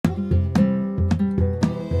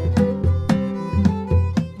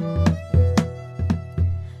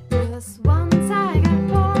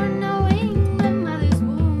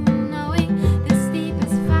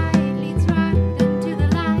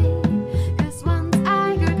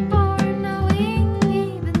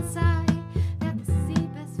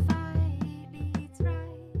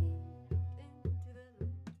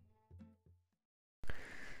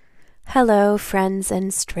Hello, friends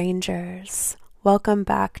and strangers. Welcome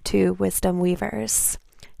back to Wisdom Weavers.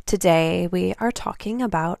 Today we are talking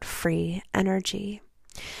about free energy.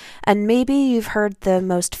 And maybe you've heard the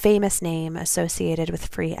most famous name associated with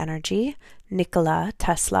free energy, Nikola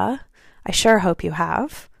Tesla. I sure hope you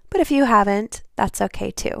have, but if you haven't, that's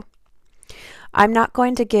okay too. I'm not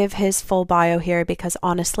going to give his full bio here because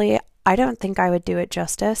honestly, I don't think I would do it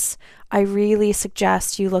justice. I really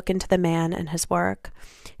suggest you look into the man and his work.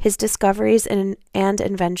 His discoveries and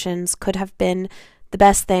inventions could have been the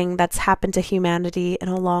best thing that's happened to humanity in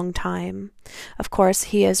a long time. Of course,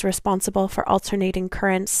 he is responsible for alternating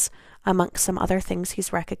currents, amongst some other things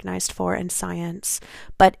he's recognized for in science.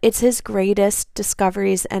 But it's his greatest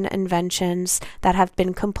discoveries and inventions that have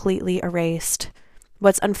been completely erased.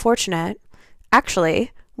 What's unfortunate,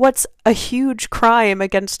 actually, what's a huge crime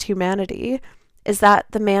against humanity, is that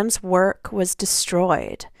the man's work was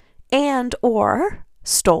destroyed and or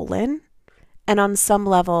stolen, and on some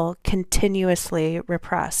level continuously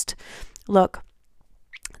repressed. Look,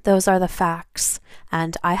 those are the facts,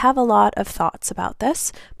 and I have a lot of thoughts about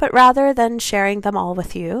this, but rather than sharing them all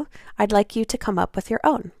with you, I'd like you to come up with your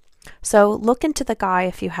own. So look into the guy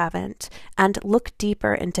if you haven't, and look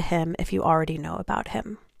deeper into him if you already know about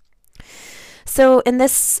him. So in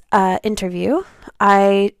this interview,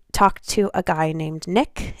 I talked to a guy named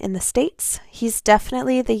Nick in the States. He's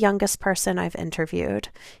definitely the youngest person I've interviewed.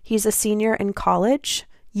 He's a senior in college,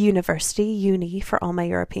 uni for all my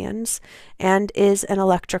Europeans, and is an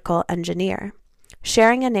electrical engineer.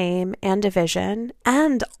 Sharing a name and a vision,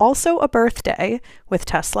 and also a birthday with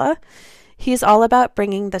Tesla, he's all about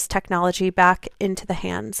bringing this technology back into the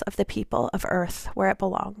hands of the people of Earth where it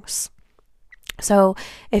belongs. So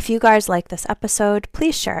if you guys like this episode,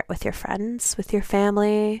 please share it with your friends, with your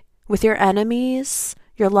family, with your enemies,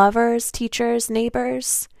 your lovers, teachers,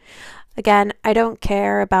 neighbors. Again, I don't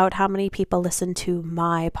care about how many people listen to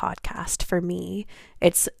my podcast for me.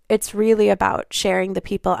 It's really about sharing the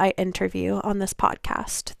people I interview on this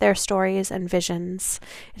podcast, their stories and visions.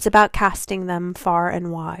 It's about casting them far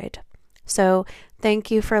and wide. So thank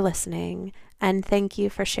you for listening, and thank you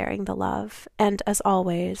for sharing the love. And as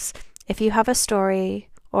always, if you have a story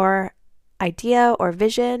or idea or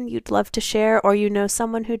vision you'd love to share, or you know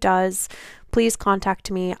someone who does, please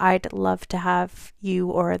contact me. I'd love to have you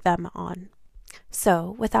or them on.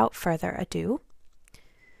 So, without further ado,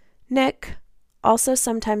 Nick, also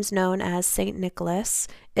sometimes known as St. Nicholas,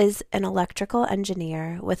 is an electrical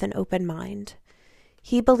engineer with an open mind.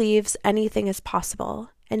 He believes anything is possible,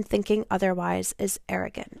 and thinking otherwise is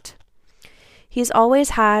arrogant. He's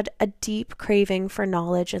always had a deep craving for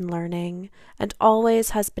knowledge and learning, and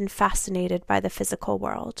always has been fascinated by the physical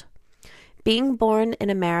world. Being born in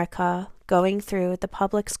America, going through the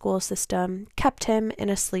public school system, kept him in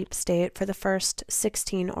a sleep state for the first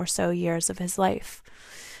 16 or so years of his life.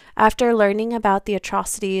 After learning about the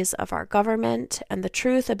atrocities of our government and the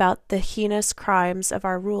truth about the heinous crimes of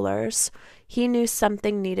our rulers, he knew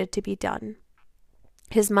something needed to be done.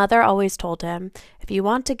 His mother always told him, if you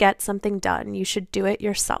want to get something done, you should do it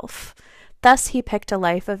yourself. Thus, he picked a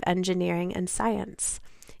life of engineering and science.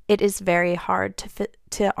 It is very hard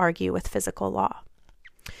to argue with physical law.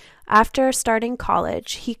 After starting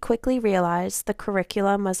college, he quickly realized the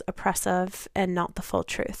curriculum was oppressive and not the full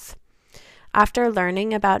truth. After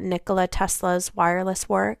learning about Nikola Tesla's wireless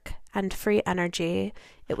work and free energy,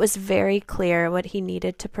 it was very clear what he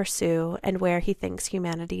needed to pursue and where he thinks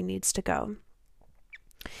humanity needs to go.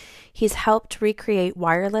 He's helped recreate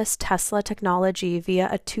wireless Tesla technology via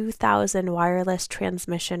a 2000 wireless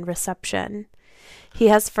transmission reception. He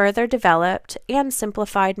has further developed and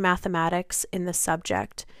simplified mathematics in the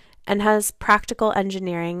subject and has practical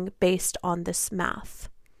engineering based on this math.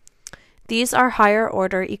 These are higher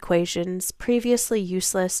order equations previously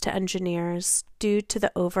useless to engineers due to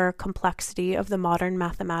the over complexity of the modern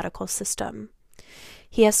mathematical system.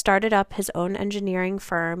 He has started up his own engineering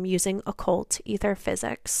firm using occult ether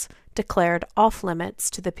physics, declared off limits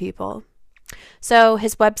to the people. So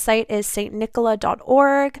his website is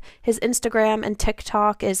stnicola.org, his Instagram and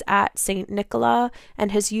TikTok is at St. Nicola,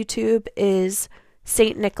 and his YouTube is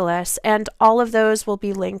St. Nicholas, and all of those will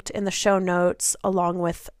be linked in the show notes along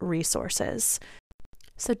with resources.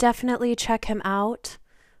 So definitely check him out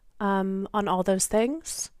on all those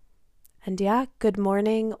things. And yeah, good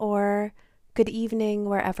morning or good evening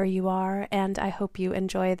wherever you are, and I hope you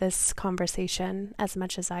enjoy this conversation as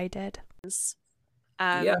much as I did.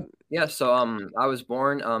 Yeah. So I was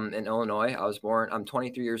born in Illinois. I'm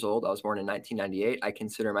 23 years old. I was born in 1998. I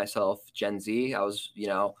consider myself Gen Z. I was,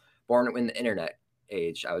 born in the internet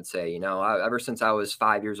age, I would say. Ever since I was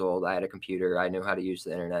 5 years old, I had a computer. I knew how to use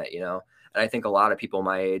the internet. And I think a lot of people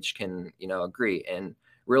my age can, agree. And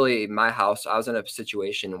really, my house, I was in a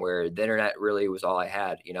situation where the internet really was all I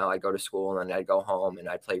had. I'd go to school and then I'd go home and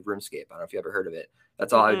I'd play RuneScape. I don't know if you ever heard of it.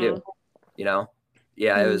 That's all I would do. you know?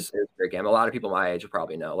 Yeah, it was a great game. A lot of people my age will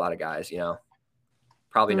probably know. A lot of guys,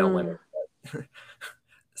 probably know women. But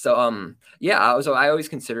so yeah, I always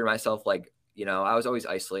considered myself like, I was always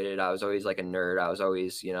isolated. I was always like a nerd. I was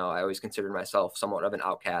always, I always considered myself somewhat of an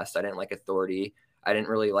outcast. I didn't like authority. I didn't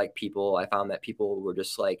really like people. I found that people were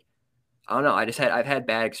just like, I don't know. I've had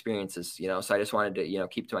bad experiences, so I just wanted to,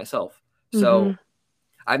 keep to myself. So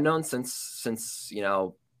I've known since,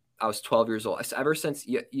 I was 12 years old. Ever since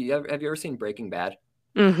have you ever seen Breaking Bad?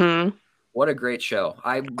 Mm-hmm. What a great show.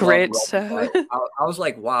 Great show. I was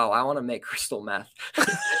like, wow, I want to make crystal meth.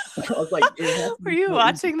 I was like, were you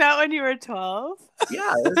watching that when you were 12?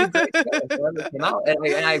 Yeah, it was a great show. It came out.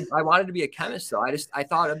 And I wanted to be a chemist, though. I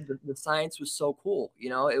thought of the science was so cool.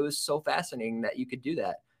 It was so fascinating that you could do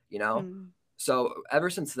that, So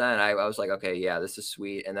ever since then, I was like, okay, yeah, this is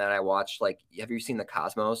sweet. And then I watched, like, have you seen The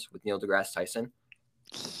Cosmos with Neil deGrasse Tyson?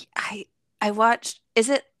 I watched,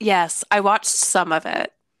 yes, I watched some of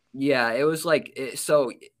it. Yeah, it was like,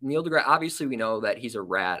 so Neil deGrasse, obviously we know that he's a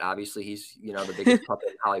rat. Obviously he's, the biggest puppet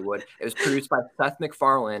in Hollywood. It was produced by Seth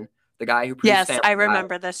MacFarlane, the guy who produced Yes, I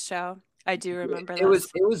remember this show. I do remember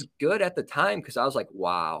this. It was good at the time because I was like,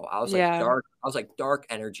 wow. I was like dark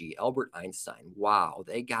energy, Albert Einstein. Wow,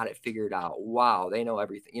 they got it figured out. Wow, they know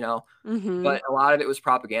everything, But a lot of it was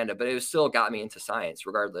propaganda, but it still got me into science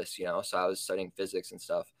regardless, So I was studying physics and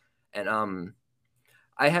stuff. And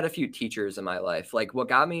I had a few teachers in my life. Like what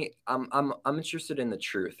got me, I'm interested in the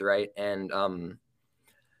truth, right? And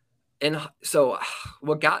so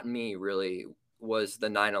what got me really was the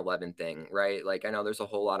 9/11 thing, right? Like I know there's a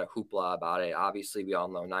whole lot of hoopla about it. Obviously, we all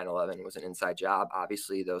know 9/11 was an inside job.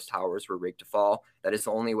 Obviously, those towers were rigged to fall. That is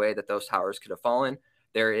the only way that those towers could have fallen.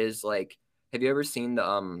 There is like, have you ever seen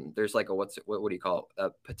the there's like a what do you call it? A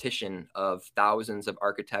petition of thousands of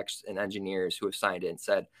architects and engineers who have signed it and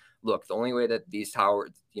said, look, the only way that these towers,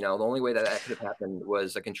 the only way that could have happened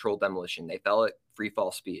was a controlled demolition. They fell at free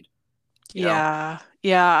fall speed. Yeah,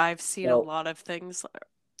 I've seen a lot of things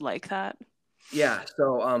like that. Yeah,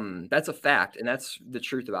 so that's a fact, and that's the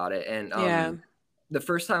truth about it. And the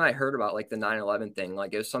first time I heard about like the 9/11 thing,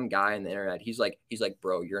 like it was some guy on the internet. He's like,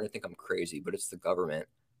 bro, you're gonna think I'm crazy, but it's the government.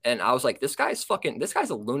 And I was like, this guy's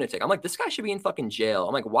a lunatic. I'm like, this guy should be in fucking jail.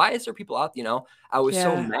 I'm like, why is there people out? I was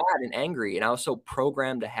so mad and angry, and I was so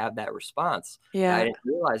programmed to have that response. Yeah, I didn't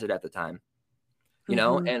realize it at the time.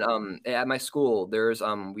 And at my school, there's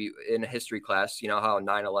we in a history class, how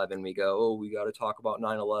 9/11 we go, oh, we got to talk about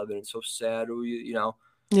 9/11. It's so sad.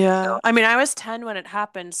 Yeah. I mean, I was 10 when it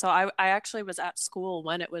happened, so I actually was at school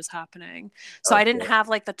when it was happening. So I didn't have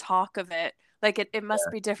like the talk of it. Like it must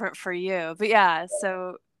be different for you. But yeah,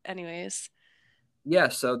 so anyways. Yeah,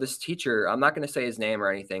 so this teacher, I'm not going to say his name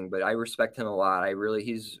or anything, but I respect him a lot.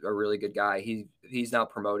 He's a really good guy. He's now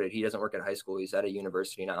promoted. He doesn't work at high school. He's at a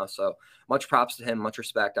university now. So much props to him, much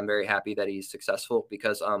respect. I'm very happy that he's successful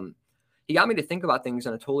because he got me to think about things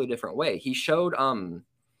in a totally different way. He showed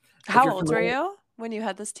How old were you when you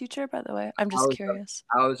had this teacher, by the way? I'm just curious.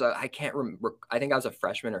 I can't remember. I think I was a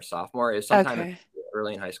freshman or sophomore. It was sometime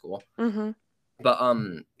early in high school. But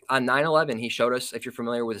on 9/11, he showed us, if you're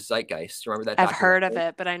familiar with Zeitgeist, remember that? I've heard of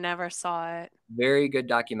it, but I never saw it. Very good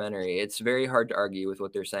documentary. It's very hard to argue with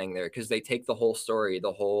what they're saying there because they take the whole story,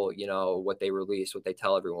 the whole, what they release, what they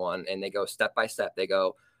tell everyone, and they go step by step. They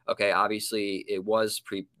go, okay, obviously it was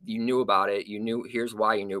you knew about it. Here's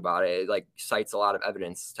why you knew about it. It like cites a lot of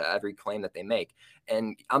evidence to every claim that they make.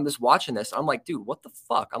 And I'm just watching this. I'm like, dude, what the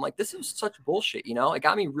fuck? I'm like, this is such bullshit. It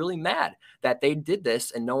got me really mad that they did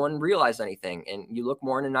this and no one realized anything. And you look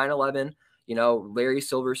more into 9/11, Larry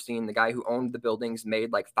Silverstein, the guy who owned the buildings,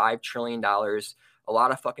 made like $5 trillion. A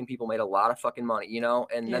lot of fucking people made a lot of fucking money,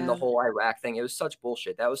 and then the whole Iraq thing, it was such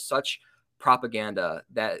bullshit. That was such propaganda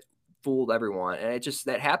that fooled everyone. And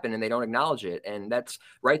that happened and they don't acknowledge it. And that's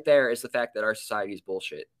right there is the fact that our society is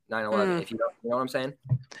bullshit. 9/11, if you don't, you know what I'm saying?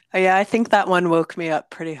 Oh, yeah, I think that one woke me up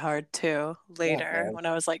pretty hard too later when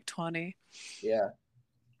I was like 20. Yeah.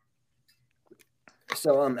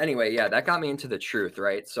 So anyway, yeah, that got me into the truth,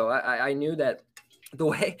 right? So I knew that the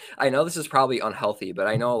way, I know this is probably unhealthy, but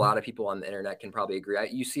I know a lot of people on the internet can probably agree.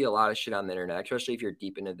 You see a lot of shit on the internet, especially if you're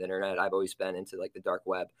deep into the internet. I've always been into like the dark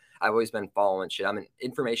web. I've always been following shit. I'm an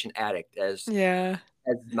information addict, as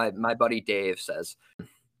my buddy Dave says.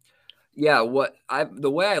 Yeah,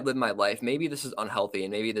 the way I live my life, maybe this is unhealthy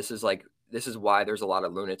and maybe this is like this is why there's a lot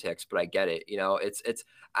of lunatics, but I get it. You know,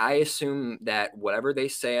 I assume that whatever they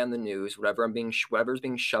say on the news, whatever's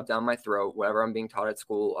being shoved down my throat, whatever I'm being taught at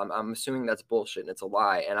school, I'm assuming that's bullshit and it's a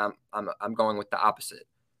lie. And I'm going with the opposite.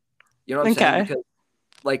 You know what I'm saying? Okay. Because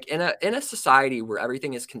like in a society where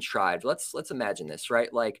everything is contrived, let's imagine this,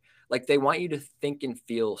 right? Like they want you to think and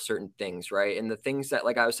feel certain things, right? And the things that,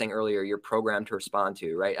 like I was saying earlier, you're programmed to respond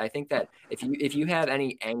to, right? I think that if you have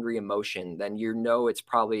any angry emotion, then it's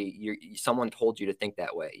probably someone told you to think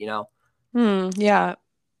that way, you know? Yeah.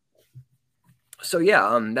 So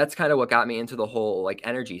yeah, that's kind of what got me into the whole like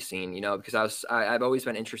energy scene, you know, because I've always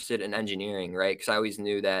been interested in engineering, right? Because I always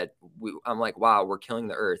knew that I'm like, wow, we're killing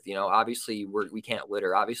the earth, you know. Obviously, we can't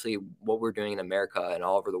litter. Obviously, what we're doing in America and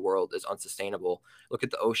all over the world is unsustainable. Look at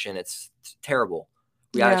the ocean; it's terrible.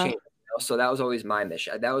 We got to Yeah. change it, you know? So that was always my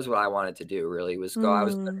mission. That was what I wanted to do. Really, was go. I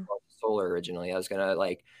was gonna Mm. go solar originally. I was gonna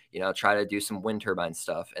like, you know, try to do some wind turbine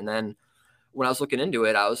stuff, and then when I was looking into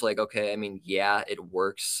it, I was like, okay, I mean, yeah, it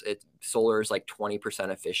works. Solar is like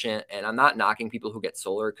 20% efficient. And I'm not knocking people who get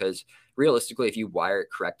solar because realistically, if you wire it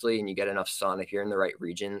correctly and you get enough sun, if you're in the right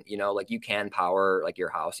region, you know, like you can power like your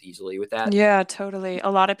house easily with that. Yeah, totally. A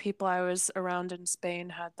lot of people I was around in Spain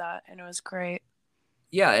had that, and it was great.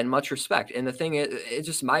 Yeah, and much respect. And the thing is, it's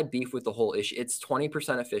just my beef with the whole issue. It's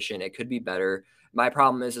 20% efficient. It could be better. My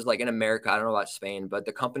problem is like in America, I don't know about Spain, but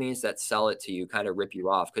the companies that sell it to you kind of rip you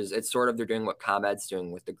off because it's sort of they're doing what ComEd's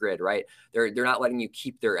doing with the grid, right? They're not letting you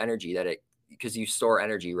keep their energy because you store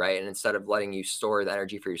energy, right? And instead of letting you store the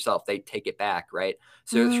energy for yourself, they take it back, right?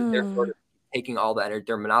 So they're sort Mm. of taking all the energy,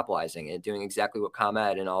 they're monopolizing it, doing exactly what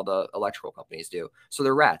ComEd and all the electrical companies do. So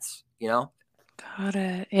they're rats, you know? Got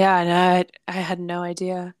it. Yeah, no, I had no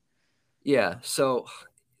idea. Yeah. So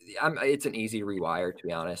it's an easy rewire to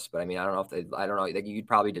be honest, but I mean, I don't know, like you'd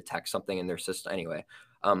probably detect something in their system anyway.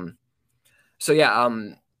 Um, so yeah,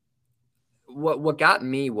 what got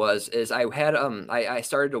me is I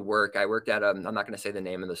started to work. I worked at I'm not going to say the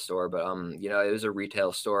name of the store, but you know, it was a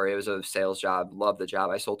retail store. It was a sales job. Loved the job.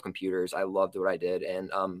 I sold computers. I loved what I did,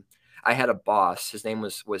 and I had a boss. His name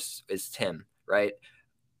is Tim, right?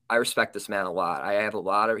 I respect this man a lot. I have a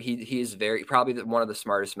lot of he's very probably one of the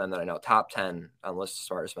smartest men that I know, top 10 on list of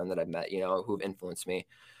smartest men that I've met, you know, who've influenced me.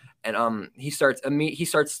 And he starts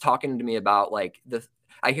talking to me about like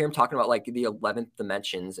I hear him talking about like the 11th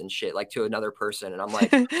dimensions and shit like to another person, and I'm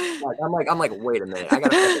like, wait a minute, I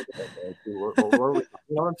gotta step into this.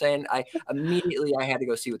 You know what I'm saying? I had to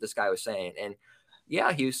go see what this guy was saying, and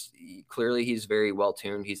yeah, clearly he's very well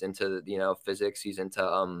tuned. He's into, you know, physics. He's into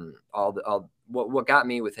all what got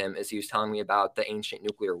me with him is he was telling me about the ancient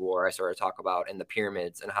nuclear war I started to talk about and the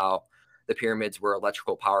pyramids and how the pyramids were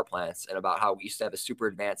electrical power plants and about how we used to have a super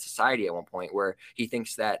advanced society at one point where he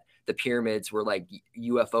thinks that the pyramids were like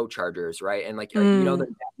UFO chargers, right? And like Mm. you know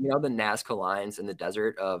the Nazca lines in the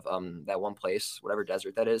desert of that one place, whatever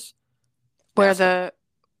desert that is, Where Nazca.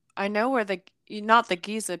 I know where not the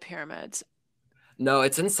Giza pyramids. No,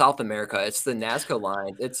 it's in South America. It's the Nazca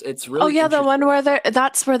line. It's Oh really yeah, the interesting. one where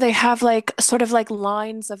that's where they have like sort of like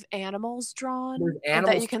lines of animals drawn There's and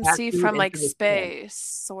that you animals can see tattooed from into like the sand. space,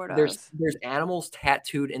 sort of. There's animals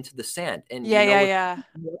tattooed into the sand, and Yeah, yeah, yeah.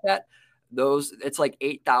 you know that those it's like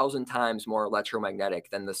 8,000 times more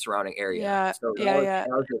electromagnetic than the surrounding area. Yeah, So yeah, yeah.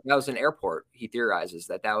 that was an airport. He theorizes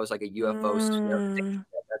that was like a UFO Mm.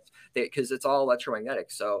 that's because it's all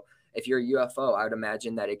electromagnetic. So if you're a UFO, I would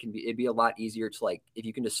imagine that it'd be a lot easier to like if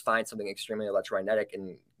you can just find something extremely electromagnetic and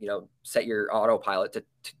you know set your autopilot to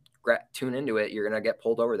tune into it, you're gonna get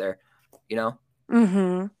pulled over there, you know.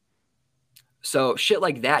 Mm-hmm. So shit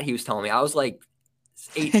like that, he was telling me. I was like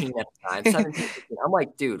 18 at the time, 17, 18. I'm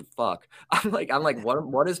like, dude, fuck. I'm like,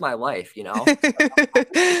 what is my life? You know,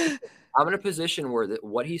 I'm in a position where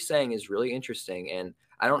what he's saying is really interesting, and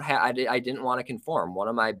I didn't want to conform. One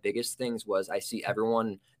of my biggest things was I see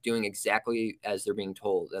everyone doing exactly as they're being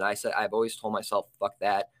told, and I've always told myself, fuck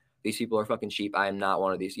that. These people are fucking cheap. I am not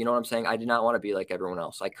one of these. You know what I'm saying? I did not want to be like everyone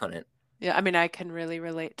else. I couldn't. Yeah, I mean, I can really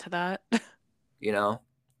relate to that. You know.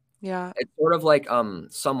 Yeah. It's sort of like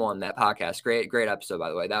someone that podcast. Great episode by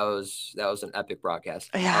the way. That was an epic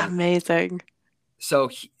broadcast. Yeah, amazing. So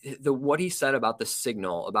what he said about the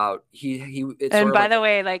signal about he it's And sort of by like the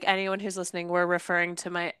way, like anyone who's listening, we're referring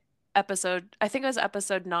to my episode, I think it was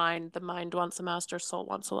episode 9, The Mind Wants a Master, Soul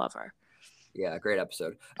Wants a Lover. yeah, great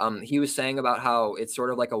episode. He was saying about how it's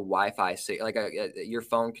sort of like a Wi-Fi like your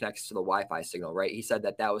phone connects to the Wi-Fi signal, right? He said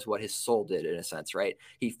that was what his soul did in a sense, right?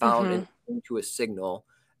 He found Mm-hmm. into a signal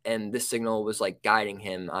and this signal was like guiding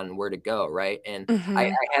him on where to go, right? And Mm-hmm.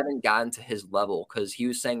 I haven't gotten to his level because he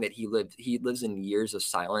was saying that he lives in years of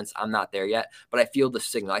silence. I'm not there yet, but I feel the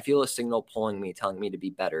signal. I feel a signal pulling me, telling me to be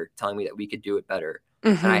better, telling me that we could do it better,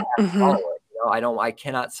 and I have Mm-hmm. to Mm-hmm. follow it. I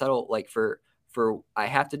cannot settle like for I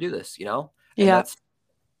have to do this, and Yeah. that's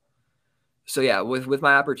so yeah, with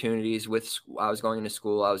my opportunities, I was going into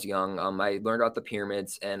school, I was young. I learned about the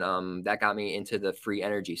pyramids, and that got me into the free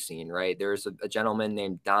energy scene. Right, there's a gentleman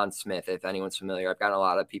named Don Smith. If anyone's familiar, I've gotten a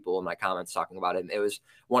lot of people in my comments talking about him. It was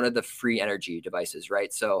one of the free energy devices.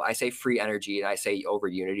 Right, so I say free energy, and I say over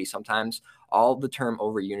unity. Sometimes all the term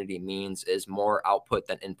over unity means is more output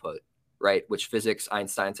than input. Right, which physics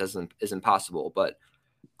Einstein says is impossible, but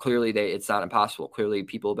clearly it's not impossible. Clearly,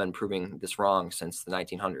 people have been proving this wrong since the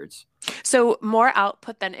 1900s. So more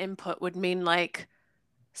output than input would mean like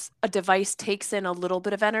a device takes in a little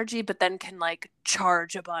bit of energy, but then can like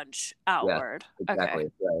charge a bunch Yeah, outward. Okay. exactly.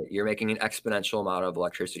 Right. You're making an exponential amount of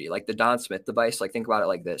electricity. Like the Don Smith device, like think about it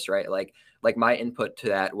like this, right? Like my input to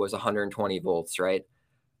that was 120 volts, right?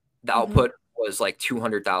 The Mm-hmm. output was like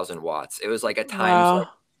 200,000 watts. It was like a times like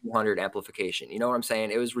Wow. 200 amplification. You know what I'm saying?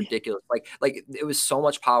 It was ridiculous. Like it was so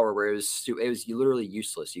much power where it was literally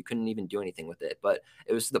useless. You couldn't even do anything with it. But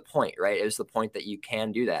it was the point, right? It was the point that you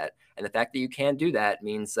can do that. And the fact that you can do that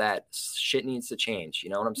means that shit needs to change. You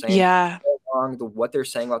know what I'm saying? Yeah. Wrong. What they're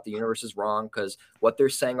saying about the universe is wrong because what they're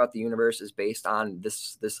saying about the universe is based on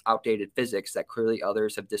this outdated physics that clearly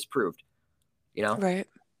others have disproved. You know? Right.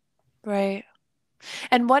 Right.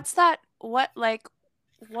 And what's that?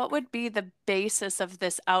 What would be the basis of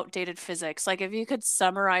this outdated physics? Like, if you could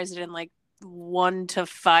summarize it in like 1 to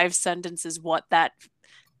 5 sentences, what that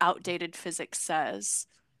outdated physics says.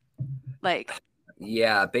 Like,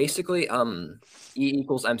 Yeah, basically, E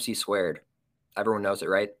equals MC squared. Everyone knows it,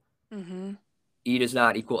 right? hmm E does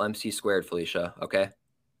not equal MC squared, Felicia. Okay.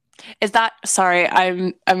 is that, sorry,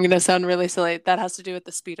 I'm gonna sound really silly. That has to do with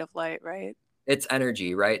the speed of light, right? It's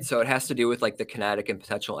energy, right? So it has to do with like the kinetic and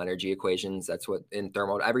potential energy equations. That's what in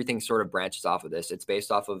thermo, everything sort of branches off of this. It's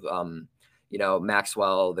based off of,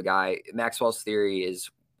 Maxwell, Maxwell's theory is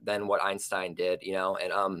then what Einstein did,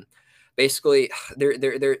 and basically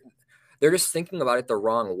they're just thinking about it the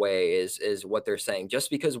wrong way is what they're saying.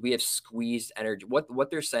 Just because we have squeezed energy,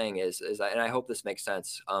 what they're saying is, and I hope this makes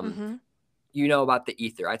sense. Mm-hmm. You know about the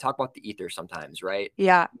ether. I talk about the ether sometimes, right?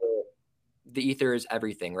 Yeah. The ether is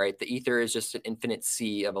everything, right? The ether is just an infinite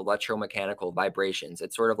sea of electromechanical vibrations.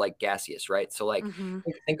 It's sort of like gaseous, right? So like Mm-hmm.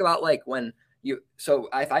 think about like when so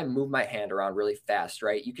if I move my hand around really fast,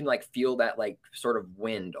 right? You can like feel that like sort of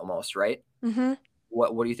wind almost, right? Mm-hmm.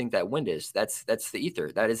 What do you think that wind is? That's the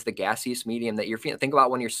ether. That is the gaseous medium that you're feeling. Think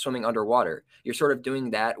about when you're swimming underwater. You're sort of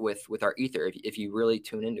doing that with our ether if you really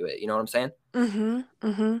tune into it. You know what I'm saying? Mm-hmm.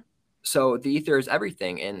 Mm-hmm. So the ether is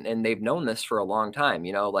everything, and they've known this for a long time.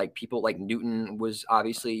 Like people like Newton was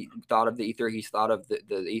obviously thought of the ether. He's thought of the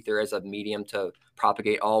ether as a medium to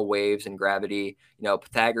propagate all waves and gravity.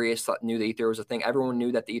 Pythagoras knew the ether was a thing. Everyone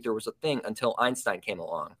knew that the ether was a thing until Einstein came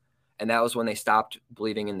along, and that was when they stopped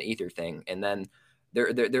believing in the ether thing. And then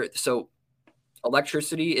so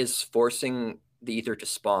electricity is forcing the ether to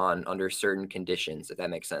spawn under certain conditions, if that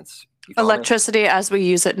makes sense. You follow me? Electricity as we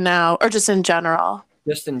use it now, or just in general.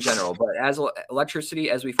 Just in general, but as electricity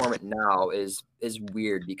as we form it now is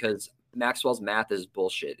weird because Maxwell's math is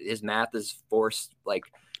bullshit. His math is forced, like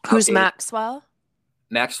Who's outdated. Maxwell?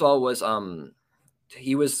 Maxwell was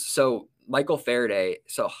he was so Michael Faraday.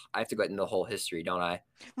 So I have to go into the whole history, don't I?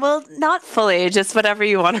 Well, not fully, just whatever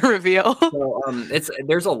you want to reveal. So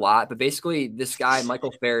there's a lot, but basically this guy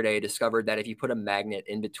Michael Faraday discovered that if you put a magnet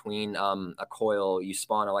in between a coil, you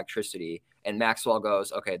spawn electricity. And Maxwell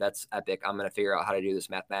goes, okay, that's epic. I'm gonna figure out how to do this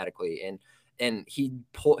mathematically. And he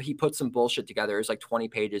put some bullshit together. It's like 20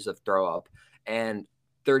 pages of throw up. And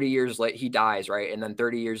 30 years late, he dies, right? And then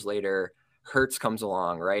 30 years later, Hertz comes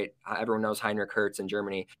along, right? Everyone knows Heinrich Hertz in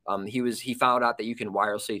Germany. He found out that you can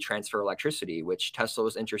wirelessly transfer electricity, which Tesla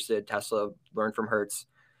was interested. Tesla learned from Hertz,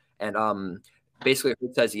 and basically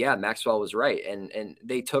it says, yeah, Maxwell was right. And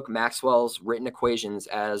they took Maxwell's written equations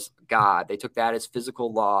as God. They took that as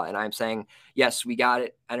physical law. And I'm saying, yes, we got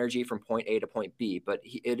it, energy from point A to point B, but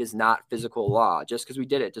it is not physical law. Just because we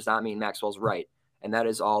did it does not mean Maxwell's right. And that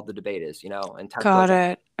is all the debate is, and Tesla, Got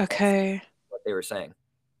it. Okay. what they were saying.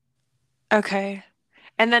 Okay.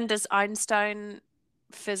 And then does Einstein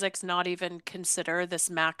physics not even consider this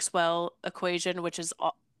Maxwell equation, which is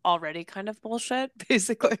already kind of bullshit,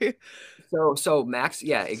 basically? So Max,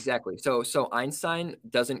 yeah, exactly. So Einstein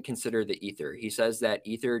doesn't consider the ether. He says that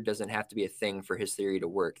ether doesn't have to be a thing for his theory to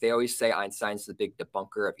work. They always say Einstein's the big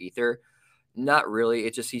debunker of ether. Not really.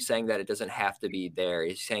 It's just he's saying that it doesn't have to be there.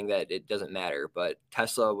 He's saying that it doesn't matter. But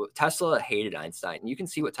Tesla hated Einstein. And you can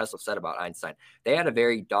see what Tesla said about Einstein. They had a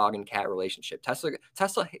very dog and cat relationship. Tesla,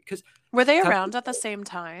 because Were they Tesla, around at the same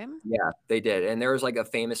time? yeah, they did. And there was like a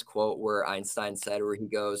famous quote where Einstein said, where he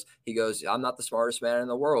goes, I'm not the smartest man in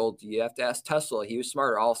the world. You have to ask Tesla. He was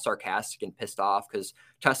smarter, all sarcastic and pissed off because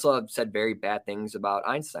Tesla said very bad things about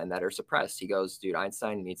Einstein that are suppressed. He goes, dude,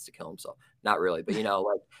 Einstein needs to kill himself. Not really, but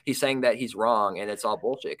like he's saying that he's wrong and it's all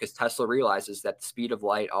bullshit because Tesla realizes that the speed of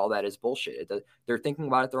light, all that is bullshit. They're thinking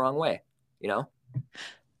about it the wrong way, you know?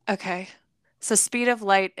 Okay. So speed of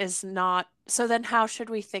light is not. So then how should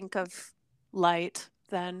we think of light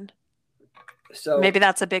then? So Maybe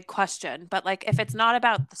that's a big question, but like if it's not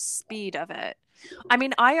about the speed of it. I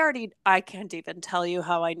mean, I can't even tell you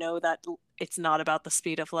how I know that it's not about the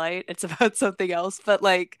speed of light. It's about something else, but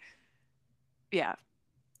like yeah.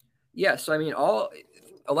 yeah, so I mean, all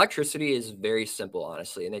electricity is very simple,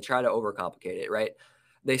 honestly, and they try to overcomplicate it, right?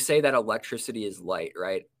 They say that electricity is light,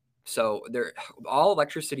 right? So there, all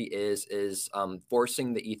electricity is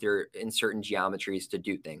forcing the ether in certain geometries to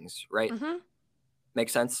do things, right? Mhm.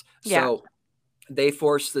 Makes sense. Yeah. So they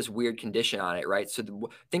force this weird condition on it, right? So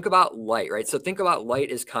think about light, right? So think about light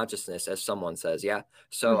is consciousness, as someone says, yeah.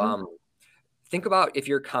 So Mhm. think about if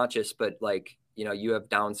you're conscious, but like you have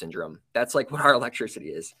Down syndrome. That's like what our electricity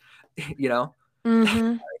is, you know.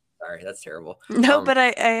 Mhm. Sorry, that's terrible. No, but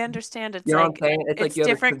I understand it's You know what I'm like saying? It's like it's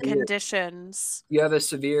different conditions. you have a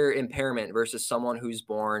severe impairment versus someone who's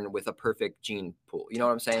born with a perfect gene pool. You know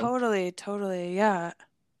what I'm saying? Totally, totally. Yeah.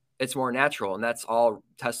 It's more natural, and that's all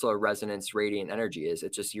Tesla resonance radiant energy is.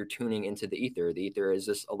 It's just you're tuning into the ether. The ether is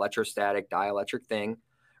this electrostatic dielectric thing,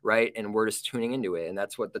 right? And we're just tuning into it, and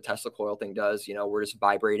that's what the Tesla coil thing does. We're just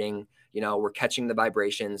vibrating. We're catching the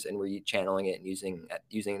vibrations and we're channeling it and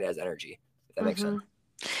using it as energy. If that makes sense. Mhm.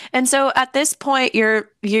 And so at this point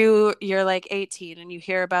you're like 18 and you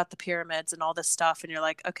hear about the pyramids and all this stuff and you're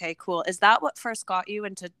like, "Okay, cool. Is that what first got you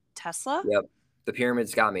into Tesla?" Yep. The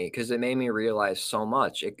pyramids got me because it made me realize so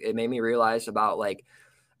much. It made me realize about like,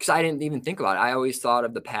 because I didn't even think about it. I always thought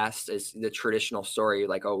of the past as the traditional story,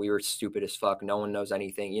 like, oh, we were stupid as fuck. No one knows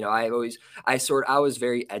anything. I was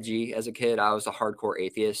very edgy as a kid. I was a hardcore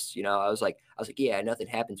atheist. I was like, yeah, nothing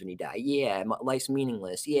happens when you die. Yeah, life's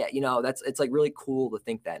meaningless. Yeah, it's like really cool to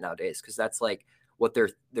think that nowadays because that's like what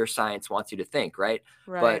their science wants you to think, right?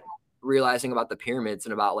 Right. But realizing about the pyramids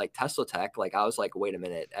and about like Tesla tech, like I was like, wait a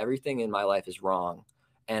minute, everything in my life is wrong.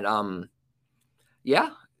 And yeah,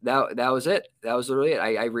 that was it. That was literally it.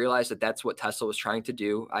 I realized that that's what Tesla was trying to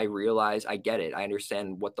do. I realized I get it. I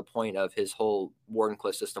understand what the point of his whole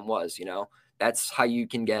Wardenclyffe system was. That's how you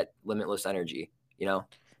can get limitless energy.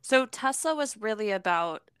 So Tesla was really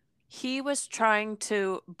about he was trying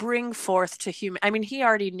to bring forth to human. I mean, he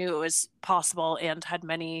already knew it was possible and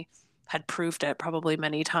had proved it probably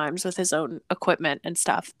many times with his own equipment and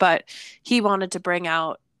stuff, but he wanted to bring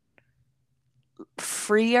out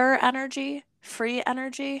free energy,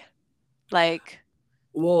 like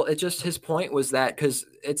Well, it just his point was that because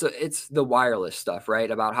it's the wireless stuff,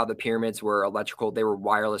 right? About how the pyramids were electrical, they were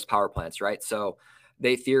wireless power plants, right? So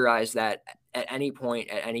they theorized that at any point,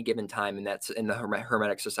 at any given time, and that's in the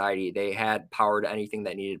Hermetic Society, they had power to anything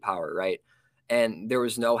that needed power, right? And there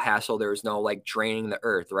was no hassle, there was no like draining the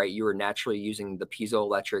earth, right? You were naturally using the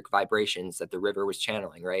piezoelectric vibrations that the river was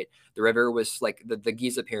channeling, right? The river was like the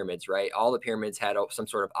Giza pyramids, right? All the pyramids had some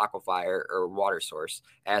sort of aquifer or water source,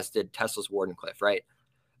 as did Tesla's Wardenclyffe, right?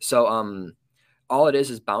 So all it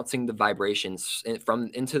is bouncing the vibrations from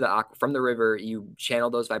the river. You channel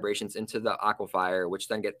those vibrations into the aquifer, which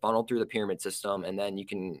then get funneled through the pyramid system, and then you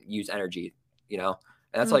can use energy. And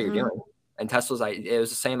that's all you're mhm. doing. And it was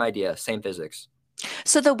the same idea, same physics.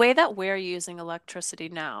 So the way that we're using electricity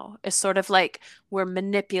now is sort of like we're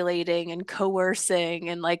manipulating and coercing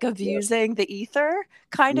and like Yeah, abusing the ether,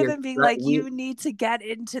 kind of, we're and being threat- like, we you need to get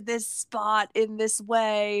into this spot in this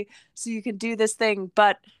way so you can do this thing.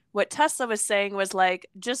 But what Tesla was saying was like,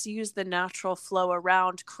 just use the natural flow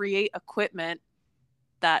around, create equipment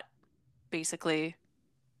that basically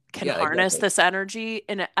can yeah, harness exactly. this energy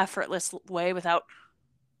in an effortless way without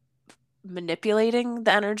manipulating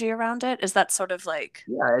the energy around it. Is that sort of like,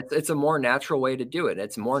 Yeah, it's a more natural way to do it.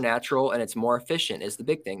 It's more natural and it's more efficient is the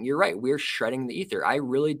big thing. You're right. We're shredding the ether. I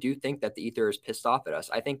really do think that the ether is pissed off at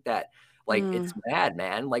us. I think that like mm, it's mad,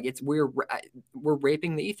 man. Like we're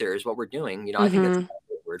raping the ether is what we're doing. I think that's mm-hmm, a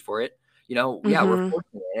good word for it. Yeah, we're mm-hmm,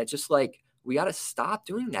 forcing it. And it's just like we got to stop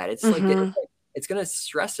doing that. mm-hmm. It's gonna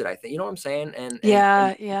stress it. I think you know what I'm saying. And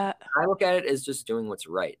Yeah, yeah. I look at it as just doing what's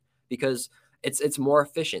right because It's more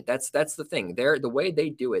efficient. That's the thing. The way they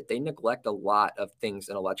do it, they neglect a lot of things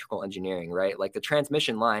in electrical engineering, right? Like the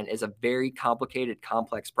transmission line is a very complicated,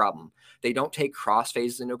 complex problem. They don't take cross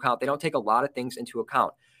phases into account. They don't take a lot of things into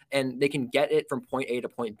account. And they can get it from point A to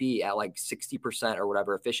point B at like 60% or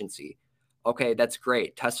whatever efficiency. Okay, that's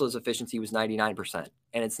great. Tesla's efficiency was 99%,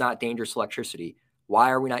 and it's not dangerous electricity. Why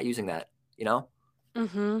are we not using that? You know?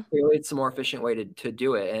 Mm-hmm. Clearly it's a more efficient way to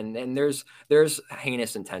do it. And there's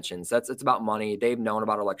heinous intentions. It's about money. They've known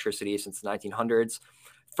about electricity since the 1900s.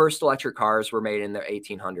 First electric cars were made in the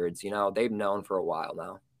 1800s. You know, they've known for a while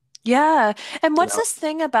now. Yeah. And You what's know, this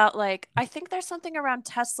thing about like, I think there's something around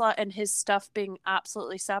Tesla and his stuff being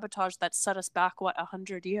absolutely sabotaged that set us back, what,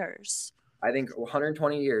 100 years? I think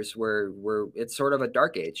 120 years where it's sort of a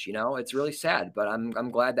dark age. You know, it's really sad, but I'm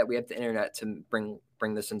glad that we have the internet to bring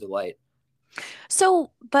this into light.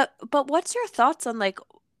 So, but what's your thoughts on like,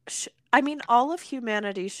 I mean, all of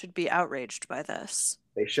humanity should be outraged by this.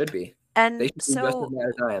 They should be. They And should be just as so, mad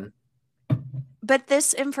as I am. but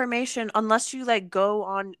this information, unless you like go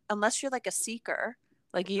on, unless you're like a seeker,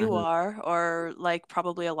 like you Hmm. are, or like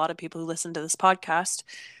probably a lot of people who listen to this podcast,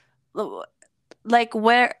 like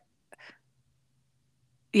where,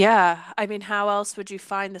 yeah, I mean, how else would you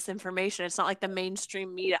find this information? It's not like the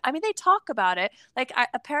mainstream media. I mean, they talk about it. Like,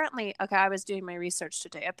 apparently, okay, I was doing my research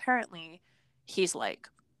today. Apparently, he's like,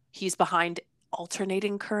 he's behind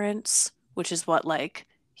alternating currents, which is what like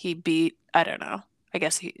he beat. I don't know. I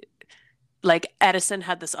guess he like Edison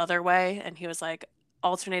had this other way, and he was like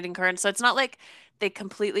alternating currents. So it's not like they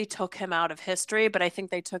completely took him out of history, but I think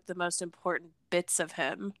they took the most important bits of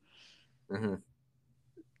him Hmm.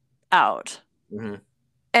 out. Hmm.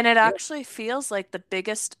 And it Yeah. actually feels like the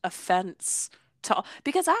biggest offense to,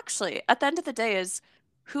 because actually, at the end of the day, is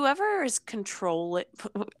whoever is controlling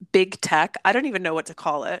big tech, I don't even know what to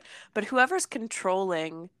call it, but whoever's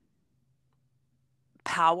controlling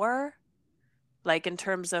power, like in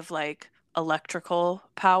terms of like electrical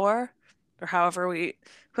power, or however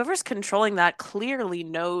whoever's controlling that clearly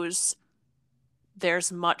knows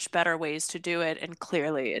there's much better ways to do it, and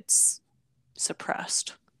clearly it's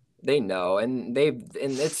suppressed. They know, and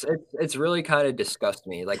it's really kind of disgust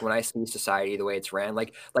me. Like when I see society the way it's ran,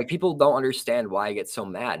 like people don't understand why I get so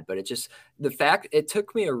mad. But it just the fact it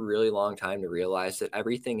took me a really long time to realize that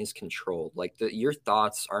everything is controlled. Like your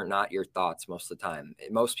thoughts are not your thoughts most of the time.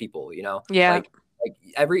 Most people, you know, Yeah. like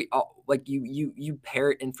like you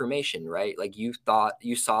parrot information, right? Like you thought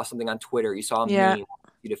you saw something on Twitter, you saw a Yeah. meme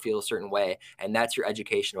you to feel a certain way, and that's your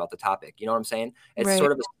education about the topic. You know what I'm saying? It's Right.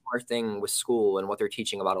 sort of a similar thing with school and what they're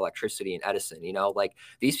teaching about electricity and Edison. You know, like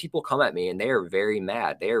these people come at me and they are very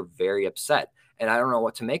mad, they are very upset, and I don't know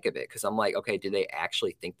what to make of it because I'm like, okay, do they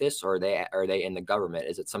actually think this, or are they in the government?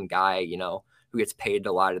 Is it some guy, you know, who gets paid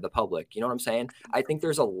to lie to the public? You know what I'm saying? I think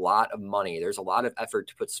there's a lot of money, there's a lot of effort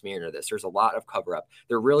to put smear into this, there's a lot of cover up.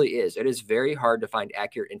 There really is. It is very hard to find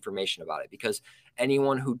accurate information about it because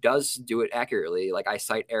anyone who does do it accurately, like I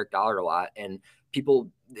cite Eric Dollard a lot, and people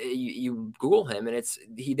you Google him and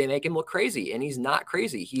they make him look crazy, and he's not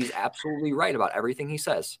crazy. He's absolutely right about everything he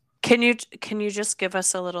says. Can you just give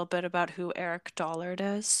us a little bit about who Eric Dollard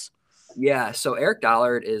is? Yeah, so Eric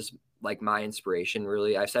Dollard is like my inspiration,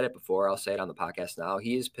 really. I've said it before, I'll say it on the podcast now.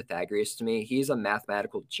 He is Pythagoras to me. He's a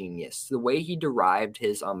mathematical genius. The way he derived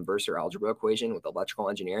his Versor algebra equation with electrical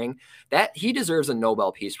engineering, that he deserves a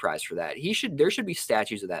Nobel Peace Prize for that. There should be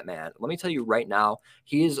statues of that man. Let me tell you right now,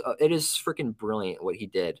 it is freaking brilliant what he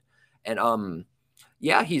did. And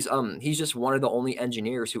yeah, he's just one of the only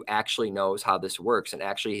engineers who actually knows how this works and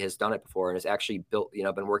actually has done it before and has actually built, you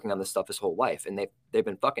know, been working on this stuff his whole life, and they've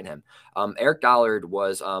been fucking him. Eric Dollard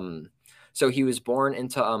was so he was born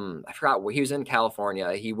into I forgot what he was in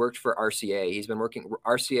California. He worked for RCA. He's been working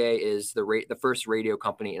RCA is the first radio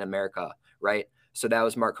company in America, right? So that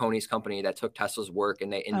was Marconi's company that took Tesla's work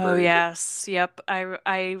and they Oh inverted. yes, yep.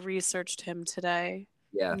 I researched him today.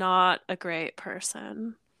 Yeah, Not a great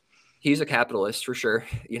person. he's a capitalist for sure,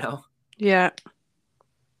 you know. Yeah.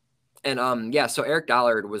 And yeah, so Eric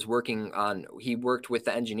Dollard he worked with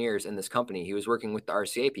the engineers in this company. He was working with the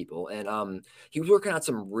RCA people, and he was working on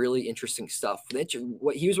some really interesting stuff.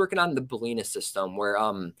 What he was working on, the Bellina system, where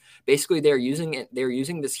basically they're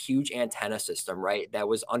using this huge antenna system, right, that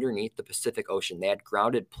was underneath the Pacific Ocean. They had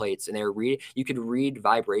grounded plates, and you could read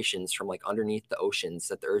vibrations from like underneath the oceans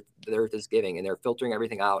that the earth is giving, and they're filtering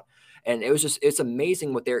everything out. And it's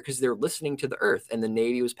amazing what because they're listening to the earth, and the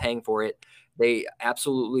Navy was paying for it. They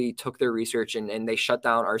absolutely took their research and they shut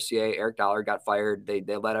down RCA. Eric Dollard got fired. They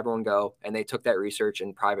let everyone go, and they took that research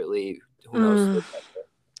and privately, who knows, Mm.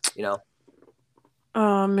 you know.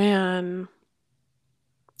 Oh man.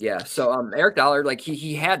 Yeah. So Eric Dollard, like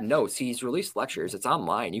he had notes. He's released lectures. It's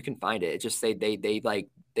online. You can find it. It just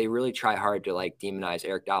they really try hard to like demonize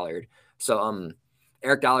Eric Dollard. So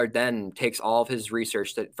Eric Dollard then takes all of his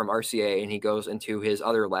research from RCA and he goes into his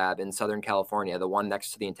other lab in Southern California, the one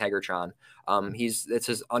next to the Integratron. It's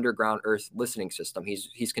his underground Earth listening system.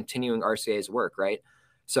 He's continuing RCA's work, right?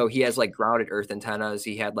 So he has like grounded Earth antennas.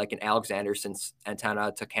 He had like an Alexanderson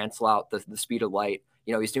antenna to cancel out the speed of light.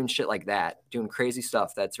 He's doing shit like that, doing crazy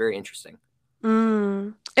stuff. That's very interesting.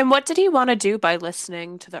 Mm. And what did he want to do by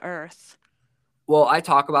listening to the earth? Well, I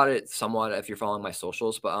talk about it somewhat if you're following my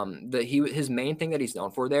socials, but his main thing that he's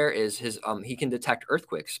known for there is he can detect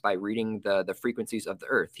earthquakes by reading the frequencies of the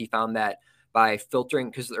earth. He found that by filtering,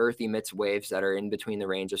 because the earth emits waves that are in between the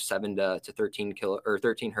range of 7 to 13 or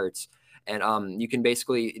 13 hertz, and you can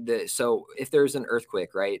basically so if there's an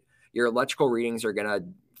earthquake, right, your electrical readings are gonna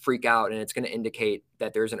freak out and it's going to indicate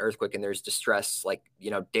that there's an earthquake and there's distress like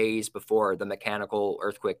days before the mechanical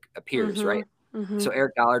earthquake appears, Mm-hmm. right? Mm-hmm. So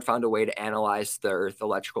Eric Dollard found a way to analyze the earth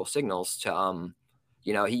electrical signals to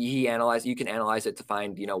he analyzed, you can analyze it to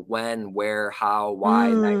find when, where, how, why,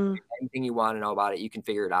 Mm. anything you want to know about it, you can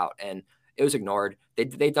figure it out. And it was ignored.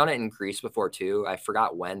 They'd done it in Greece before too. I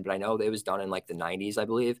forgot when, but I know it was done in like the 90s, I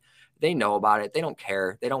believe. They know about it. They don't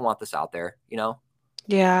care. They don't want this out there,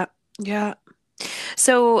 Yeah. Yeah.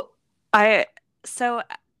 So I so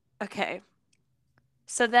okay.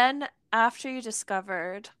 So then after you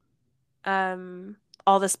discovered um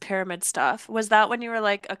all this pyramid stuff, was that when you were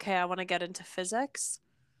like, okay, I want to get into physics?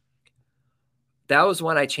 That was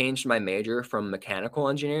when I changed my major from mechanical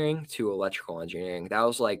engineering to electrical engineering. That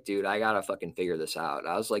was like, dude, I gotta fucking figure this out.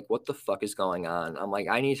 I was like, what the fuck is going on? I'm like,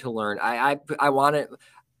 I need to learn. I want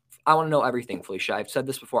to know everything, Felicia. I've said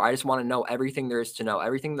this before. I just want to know everything there is to know,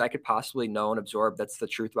 everything that I could possibly know and absorb. That's the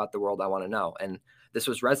truth about the world I want to know. And this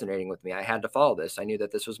was resonating with me. I had to follow this. I knew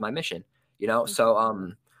that this was my mission,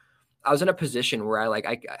 So I was in a position where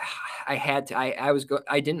I had to,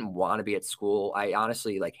 I didn't want to be at school. I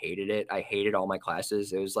honestly like hated it. I hated all my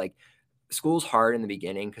classes. It was like school's hard in the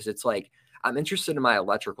beginning because it's like I'm interested in my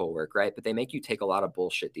electrical work, right? But they make you take a lot of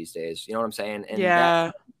bullshit these days. You know what I'm saying? And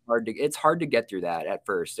that Yeah. it's hard to get through that at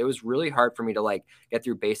first. It was really hard for me to like get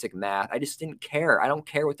through basic math. I just didn't care. I don't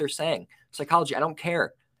care what they're saying. Psychology, I don't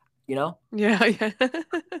care, you know? Yeah, yeah.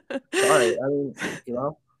 Sorry. I mean, you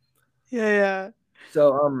know? Yeah, yeah.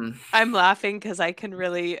 So I'm laughing because I can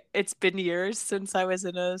really, it's been years since I was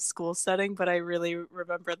in a school setting, but I really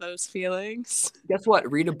remember those feelings. guess what?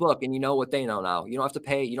 Read a book and you know what they know now. You don't have to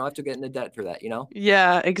pay, you don't have to get into debt for that, you know?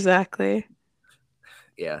 Yeah, exactly.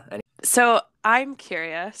 Yeah. And So I'm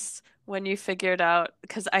curious when you figured out,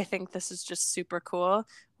 because I think this is just super cool,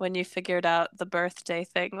 when you figured out the birthday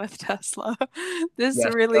thing with Tesla. This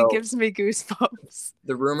yes, really so gives me goosebumps.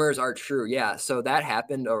 the rumors are true. Yeah. So that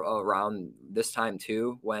happened around this time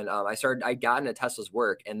too, when I got into Tesla's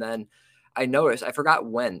work and then I noticed, I forgot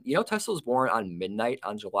when, Tesla was born on midnight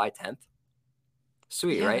on July 10th.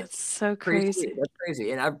 Sweet, Yeah, right? it's so Pretty sweet. crazy. That's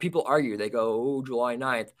crazy. And people argue, they go, oh, July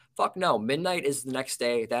 9th. Fuck no. Midnight is the next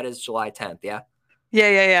day. That is July 10th. Yeah. Yeah,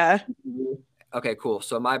 yeah, yeah. Okay, cool.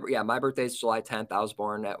 So my birthday is July 10th. I was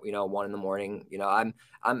born at 1 in the morning. I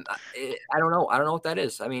don't know. I don't know what that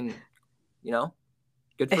is. I mean, you know,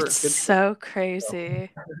 It's good so for crazy.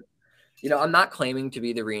 I'm not claiming to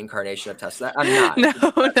be the reincarnation of Tesla. I'm not. No,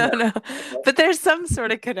 no, No, no. But there's some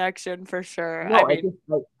sort of connection for sure. I no, I mean, just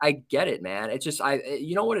like I get it, man. It's just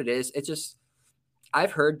you know what it is? It's just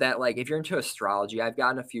I've heard that like if you're into astrology, I've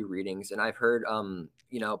gotten a few readings and I've heard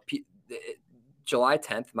July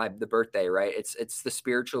 10th, the birthday, right? It's the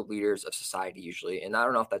spiritual leaders of society usually. And I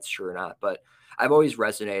don't know if that's true or not, but I've always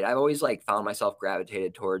resonated. I've always like found myself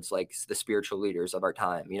gravitated towards like the spiritual leaders of our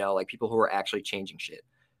time, like people who are actually changing shit.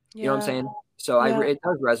 You know what I'm yeah, saying? So yeah, it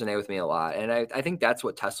does resonate with me a lot. And I think that's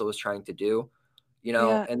what Tesla was trying to do,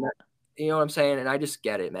 yeah, and that, you know what I'm saying? And I just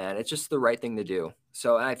get it, man. It's just the right thing to do.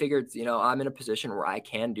 So I figured, I'm in a position where I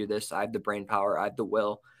can do this. I have the brain power. I have the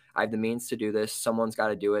will. I have the means to do this. Someone's got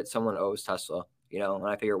to do it. Someone owes Tesla, and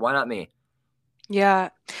I figured, why not me? yeah.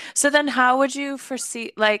 So then how would you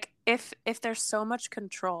foresee like if there's so much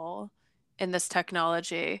control in this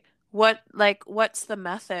technology, what's the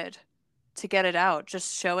method to get it out?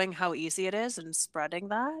 Just showing how easy it is and spreading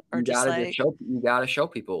that? Or just like, You gotta show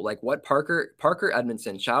people like what Parker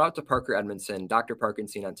Edmondson, shout out to Parker Edmondson, Dr.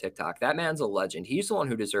 Parkinson on TikTok. That man's a legend. He's the one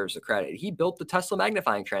who deserves the credit. He built the Tesla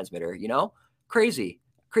magnifying transmitter, crazy.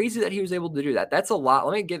 crazy that he was able to do that. That's a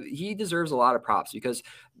lot. He deserves a lot of props because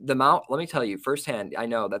let me tell you firsthand, I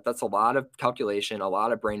know that that's a lot of calculation, a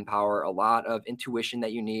lot of brain power, a lot of intuition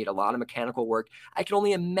that you need, a lot of mechanical work. I can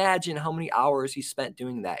only imagine how many hours he spent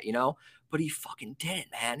doing that, but he fucking did it,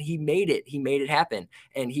 man. He made it happen.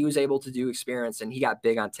 And he was able to do experiments, and he got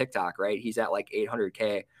big on TikTok, right? He's at like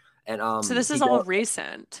 800K. And so this is all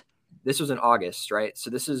recent. This was in August, right? So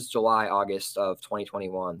this is July, August of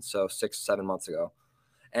 2021. So 6-7 months ago.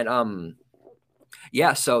 And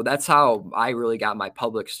yeah, so that's how I really got my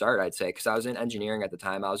public start, I'd say, because I was in engineering at the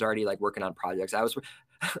time. I was already like working on projects.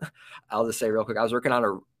 I'll just say real quick,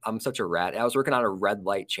 I'm such a rat. I was working on a red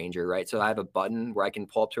light changer, right? So I have a button where I can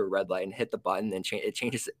pull up to a red light and hit the button and it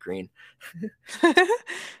changes it green.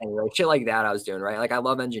 Anyway, shit like that I was doing, right? Like I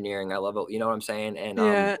love engineering. I love it. You know what I'm saying? And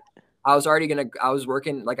yeah. I was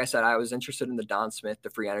working, like I said, I was interested in the Don Smith, the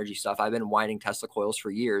free energy stuff. I've been winding Tesla coils for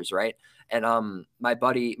years, right? And my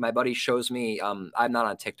buddy shows me, I'm not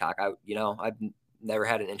on TikTok. I've never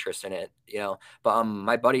had an interest in it, but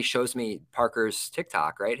my buddy shows me Parker's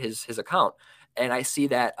TikTok, right? His account. And I see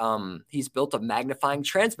that he's built a magnifying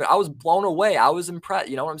transmitter. I was blown away. I was impressed.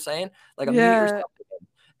 You know what I'm saying? Like a meter.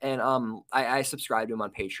 And I subscribed to him on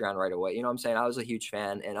Patreon right away. You know what I'm saying? I was a huge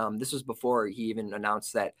fan. And this was before he even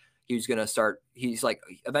announced that he was going to start. He's like,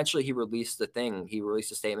 eventually he released the thing. He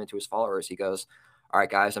released a statement to his followers. He goes, all right,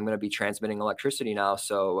 guys, I'm going to be transmitting electricity now.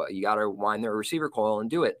 So you got to wind the receiver coil and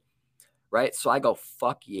do it. Right. So I go,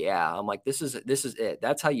 fuck yeah. I'm like, this is it.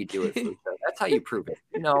 That's how you do it. That's how you prove it.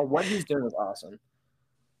 What he's doing is awesome.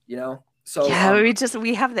 So yeah,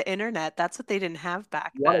 we have the internet. That's what they didn't have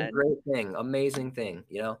back then. What a great thing. Amazing thing,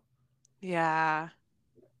 Yeah.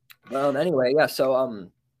 Well, anyway, yeah. So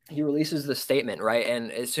he releases the statement, right?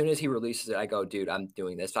 And as soon as he releases it, I go, dude, I'm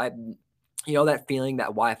doing this. That feeling, that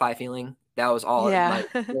Wi-Fi feeling, that was all. Yeah.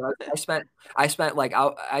 I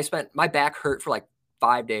spent my back hurt for like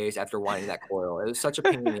 5 days after winding that coil. It was such a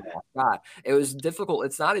pain in the ass. God, it was difficult.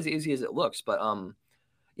 It's not as easy as it looks, but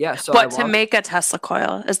yeah. So to make a Tesla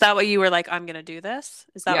coil? Is that what you were like, I'm going to do this?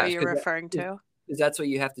 Is that what you're referring to? Because that's what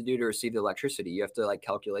you have to do to receive the electricity. You have to like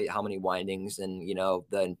calculate how many windings and,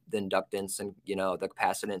 the inductance and, the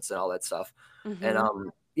capacitance and all that stuff. Mm-hmm.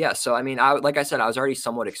 And yeah, so I mean, like I said, I was already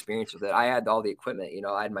somewhat experienced with it. I had all the equipment,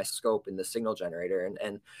 I had my scope and the signal generator.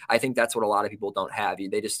 And I think that's what a lot of people don't have.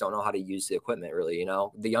 They just don't know how to use the equipment really,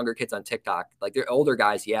 the younger kids on TikTok, like they're older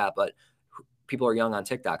guys. Yeah. But people are young on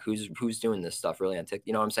TikTok. Who's doing this stuff really on TikTok?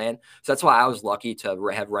 You know what I'm saying? So that's why I was lucky to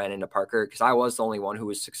have ran into Parker, because I was the only one who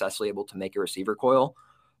was successfully able to make a receiver coil.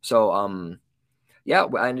 So, yeah,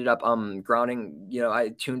 I ended up grounding,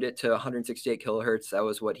 I tuned it to 168 kilohertz. That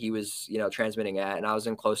was what he was, transmitting at. And I was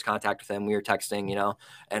in close contact with him. We were texting,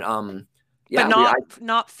 and yeah. But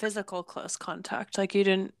not physical close contact. Like you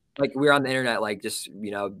didn't. Like we were on the internet, like just,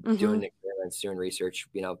 doing experiments, doing research,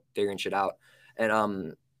 figuring shit out.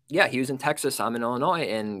 And yeah, he was in Texas. I'm in Illinois.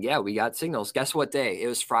 And yeah, we got signals. Guess what day? It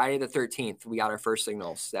was Friday the 13th. We got our first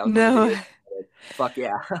signals. That was no. Fuck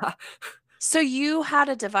yeah. So you had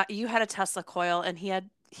a Tesla coil, and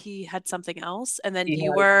he had something else, and then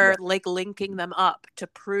you were like linking them up to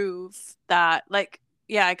prove that. Like,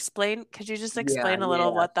 yeah, could you just explain a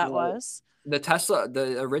little what that was?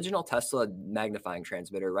 The original Tesla magnifying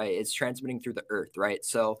transmitter, right? It's transmitting through the earth, right?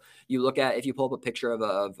 So you look at, if you pull up a picture of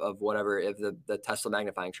the Tesla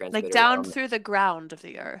magnifying transmitter, like down through the ground of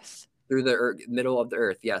the earth, through the middle of the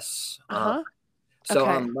earth. Yes. So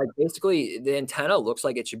like basically the antenna looks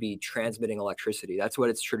like it should be transmitting electricity. That's what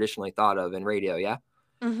it's traditionally thought of in radio. Yeah.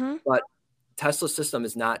 Mm-hmm. But Tesla's system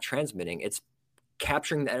is not transmitting. It's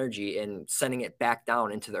capturing the energy and sending it back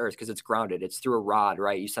down into the earth, because it's grounded. It's through a rod,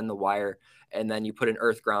 right? You send the wire and then you put an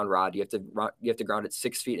earth ground rod. You have to ground it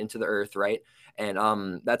 6 feet into the earth, right?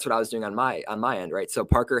 And that's what I was doing on my end, right? So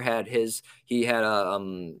Parker had we're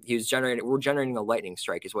generating a lightning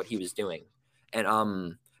strike is what he was doing.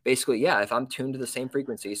 And basically, yeah, if I'm tuned to the same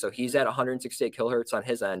frequency, so he's at 168 kilohertz on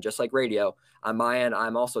his end, just like radio. On my end,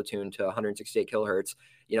 I'm also tuned to 168 kilohertz.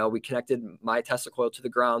 We connected my Tesla coil to the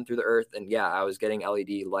ground through the earth, and yeah, I was getting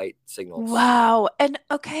LED light signals. Wow. And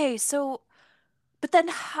okay, so, but then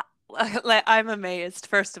like, I'm amazed,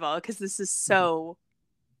 first of all, because this is so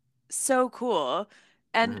cool.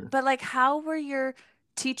 And but like, how were your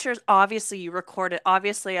teachers? Obviously you recorded,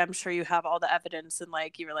 obviously I'm sure you have all the evidence, and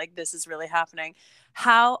like you were like, this is really happening.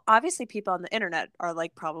 How, obviously people on the internet are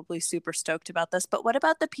like probably super stoked about this, but what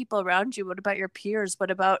about the people around you? What about your peers?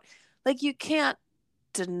 What about, like, you can't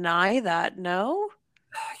deny that, no?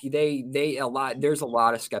 There's a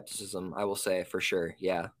lot of skepticism, I will say, for sure.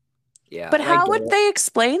 Yeah. But how would they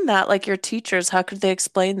explain that? Like your teachers, how could they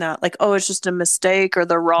explain that? Like, oh, it's just a mistake, or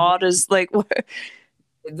the rod is like what?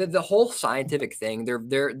 the whole scientific thing, they're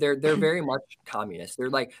very much communist. They're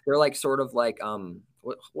like sort of like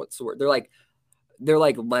what's the word? They're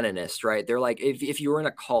like Leninist, right? They're like if you were in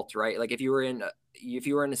a cult, right? Like if you were in a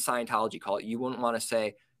Scientology cult, you wouldn't want to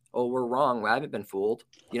say, "Oh, we're wrong. I haven't been fooled."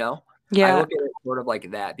 You know, I Yeah. look at it sort of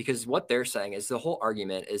like that because what they're saying is the whole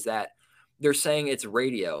argument is that they're saying it's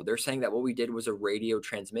radio. They're saying that what we did was a radio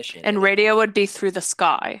transmission, And and it's radio would be through the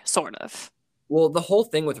sky, sort of. well, the whole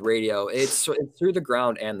thing with radio, it's through the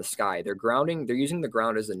ground and the sky. They're using the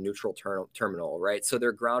ground as a neutral terminal, right? So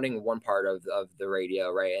they're grounding one part of the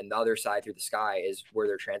radio, right? And the other side through the sky is where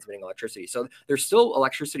they're transmitting electricity. So there's still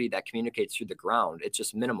electricity that communicates through the ground. It's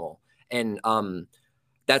just minimal. And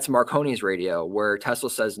that's Marconi's radio, where Tesla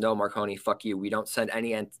says, "No, Marconi, fuck you. We don't send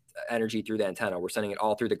any energy through the antenna. We're sending it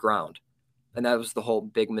all through the ground." And that was the whole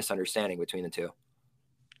big misunderstanding between the two.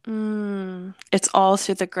 It's all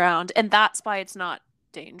through the ground, and that's why it's not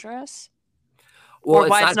dangerous, Well, or it's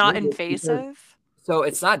why it's not not dangerous because invasive. So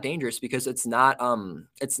it's not dangerous because it's not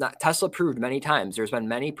Tesla proved many times. There's been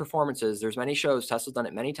many performances, there's many shows, Tesla's done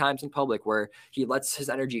it many times in public where he lets his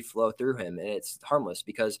energy flow through him and it's harmless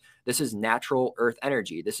because this is natural earth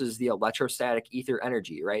energy. This is the electrostatic ether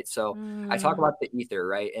energy, right? So I talk Mm. about the ether,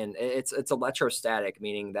 right? And it's electrostatic,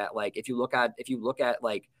 meaning that like if you look at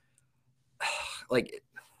like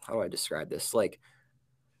how do I describe this? Like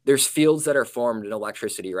there's fields that are formed in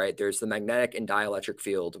electricity, right? There's the magnetic and dielectric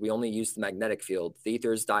field. We only use the magnetic field. The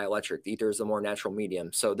ether is dielectric. The ether is a more natural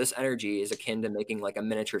medium. So this energy is akin to making like a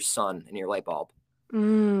miniature sun in your light bulb.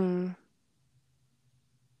 Mm.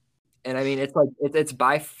 And I mean, it's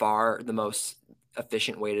by far the most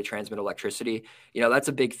efficient way to transmit electricity. That's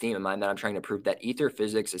a big theme of mine that I'm trying to prove that ether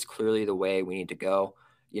physics is clearly the way we need to go.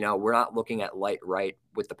 We're not looking at light right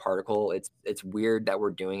with the particle. It's weird that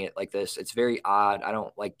we're doing it like this. It's very odd. I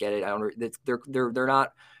don't like get it. I don't. They're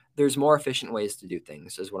not. There's more efficient ways to do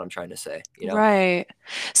things, is what I'm trying to say. Right.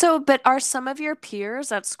 So, but are some of your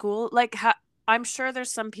peers at school like I'm sure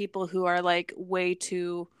there's some people who are like way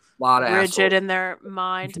too A lot of rigid assholes. in their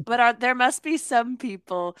mind, but there must be some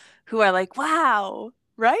people who are like, "Wow,"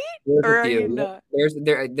 right? There's Or a are you few. not?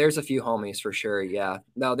 There's a few homies for sure. Yeah.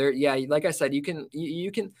 No, there. Yeah. Like I said, you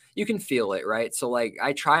can feel it, right? So like,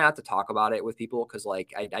 I try not to talk about it with people because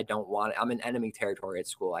like I don't want it. I'm in enemy territory at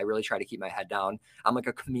school. I really try to keep my head down. I'm like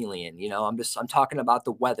a chameleon. I'm talking about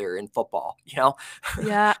the weather in football.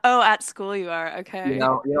 Yeah. Oh, at school you are. Okay. You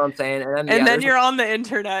know what I'm saying. And then And yeah, then you're on the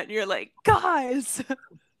internet and you're like, "Guys."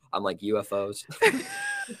 I'm like UFOs.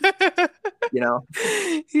 You know.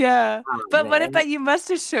 Yeah. Oh, But what man. about you must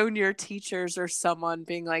have shown your teachers or someone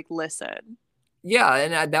being like, "Listen." Yeah,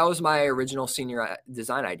 and that was my original senior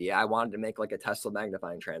design idea. I wanted to make like a Tesla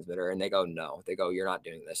magnifying transmitter, and they go, no. They go, you're not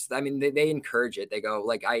doing this. I mean, they encourage it. They go,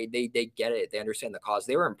 like, they get it. They understand the cause.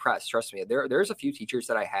 They were impressed. Trust me. There's a few teachers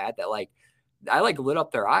that I had that like, I like lit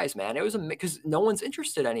up their eyes, man. It was because no one's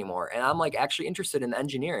interested anymore, and I'm like actually interested in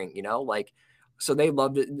engineering. Like, so they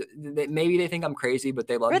loved it. Maybe they think I'm crazy, but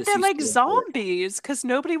they love Right, to they're see like students work. zombies because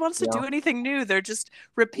nobody wants to You know? do anything new. They're just Yeah.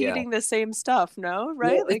 repeating the same stuff, no? Well,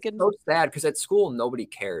 Right? it's Like in so sad because at school nobody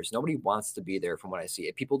cares. Nobody wants to be there from what I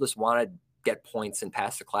see. People just want to get points and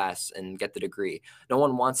pass the class and get the degree. No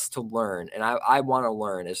one wants to learn, and I want to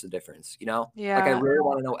learn is the difference. Like I yeah, really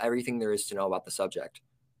want to know everything there is to know about the subject.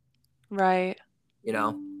 right. You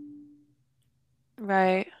know.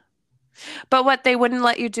 Right. But what, they wouldn't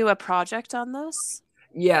let you do a project on this?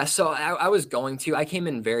 Yeah, so I was going to. I came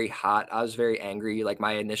in very hot. I was very angry. Like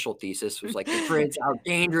my initial thesis was like the grid's out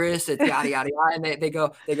dangerous. It's yada yada yada. And they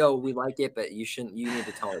go, we like it, but you need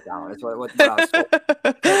to tone it down. That's what I was told.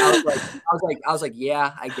 And I was like,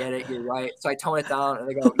 yeah, I get it. You're right. So I tone it down, and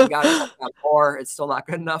they go, you got to tone it down more. It's still not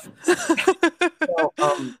good enough. So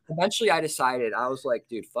eventually, I decided I was like,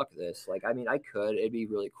 dude, fuck this. Like, I mean, I could. It'd be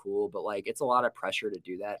really cool, but like, it's a lot of pressure to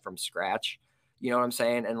do that from scratch. You know what I'm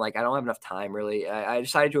saying? And like, I don't have enough time really. I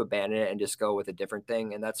decided to abandon it and just go with a different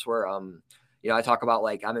thing. And that's where I talk about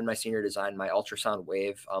like I'm in my senior design, my ultrasound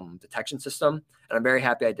wave detection system, and I'm very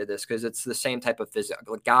happy I did this because it's the same type of physics.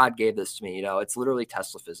 Like God gave this to me. It's literally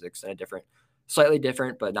Tesla physics and slightly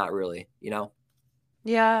different, but not really.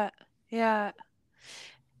 Yeah, yeah.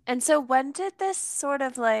 And so when did this sort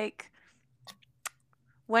of like,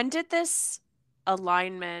 when did this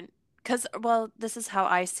alignment, because, well, this is how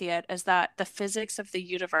I see it, is that the physics of the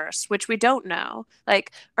universe, which we don't know,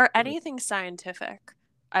 like, or anything scientific,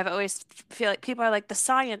 I've always feel like people are like, the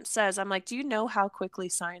science says, I'm like, do you know how quickly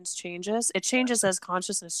science changes? It changes as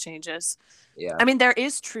consciousness changes. Yeah. I mean, there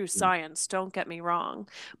is true Mm. science, don't get me wrong,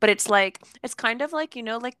 but it's like, it's kind of like,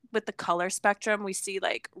 like with the color spectrum, we see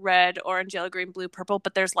like red, orange, yellow, green, blue, purple,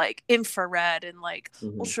 but there's like infrared and like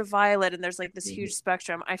Mhm. ultraviolet, and there's like this Mhm. huge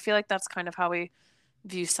spectrum. I feel like that's kind of how we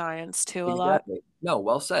view science too a lot. Exactly. No,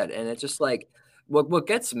 well said. And it's just like what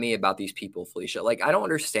gets me about these people, Felicia, like I don't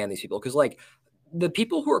understand these people because like the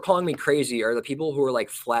people who are calling me crazy are the people who are like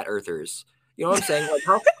flat earthers. You know what I'm saying? Like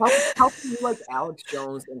how can you like Alex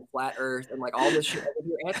Jones and flat earth and like all this shit? Like,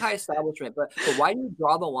 you're anti-establishment, but why do you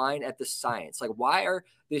draw the line at the science? Like why are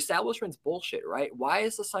the establishment's bullshit, right? Why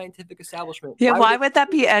is the scientific establishment Yeah, why would why they would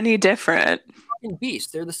that be any different? fucking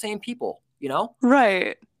beast? They're the same people, you know?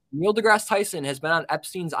 Right. Neil deGrasse Tyson has been on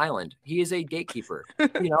Epstein's island. He is a gatekeeper,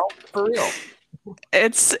 you know, for real.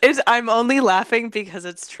 It's I'm only laughing because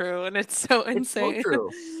it's true and it's so It's so insane. true.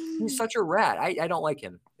 He's such a rat. I don't like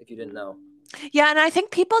him, if you didn't know. Yeah, and I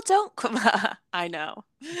think people don't I know.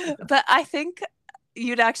 But I think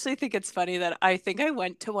you'd actually think it's funny that I think I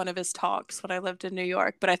went to one of his talks when I lived in New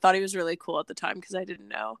York, but I thought he was really cool at the time because I didn't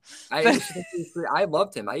know. I But used to think he was I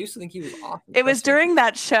loved him. I used to think he was awesome, it was especially during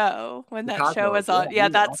that show when the that show Cosmos. was Yeah, on. he Yeah,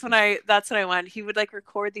 was awesome. that's when I went. He would like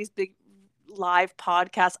record these big live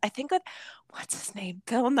podcasts. I think with what's his name?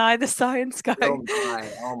 Bill Nye the Science Guy. Bill Nye.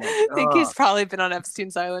 Oh my I think god. he's probably been on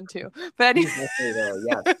Epstein's Island too. But anyway. He's definitely there,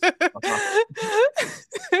 yes.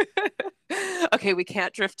 Uh-huh. Okay, we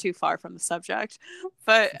can't drift too far from the subject.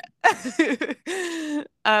 But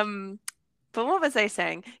um but what was I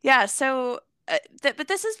saying? Yeah, so but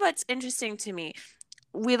this is what's interesting to me.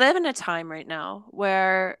 We live in a time right now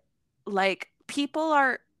where like people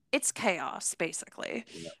are it's chaos basically.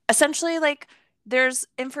 Yeah. Essentially like there's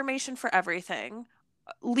information for everything.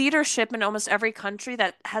 Leadership in almost every country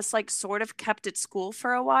that has like sort of kept its cool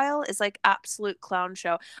for a while is like absolute clown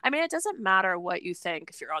show. I mean, it doesn't matter what you think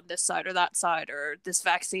if you're on this side or that side or this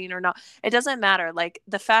vaccine or not. It doesn't matter. Like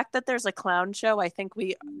the fact that there's a clown show, I think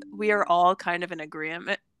we are all kind of in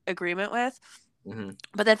agreement with. Mhm.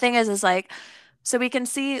 But the thing is like so we can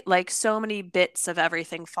see like so many bits of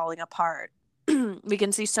everything falling apart. We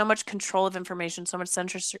can see so much control of information, so much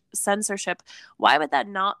censorship. Why would that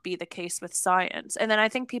not be the case with science? And then I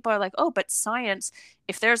think people are like, oh, but science,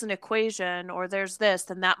 if there's an equation or there's this,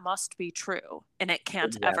 then that must be true and it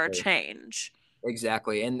can't ever Exactly. change.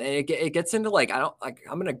 Exactly. And it gets into like I don't like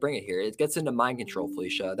I'm gonna bring it here. It gets into mind control,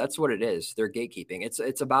 Felicia. That's what it is. They're gatekeeping.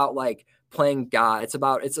 It's about like playing God. It's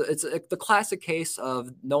about the classic case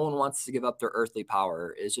of no one wants to give up their earthly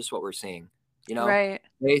power is just what we're seeing. You know, Right.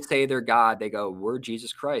 they say they're God. They go, we're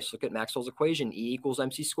Jesus Christ. Look at Maxwell's equation. E equals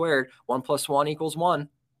MC squared. 1 + 1 = 1.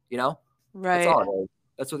 You know, that's Right. all it is.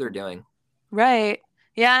 That's what they're doing. Right.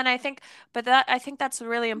 Yeah, and I think that's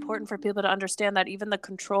really important for people to understand that even the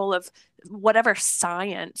control of whatever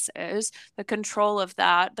science is, the control of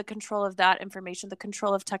that information, the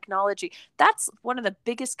control of technology, that's one of the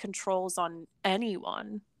biggest controls on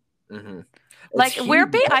anyone. Hmm. It's Like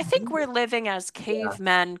huge. I think we're living as Yeah.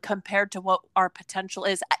 cavemen compared to what our potential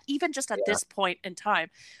is, even just at Yeah. this point in time.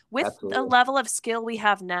 With the Absolutely. level of skill we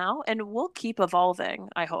have now, and we'll keep evolving,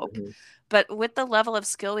 I hope. Mhm. But with the level of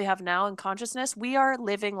skill we have now in consciousness, we are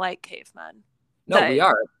living like cavemen. No, we That,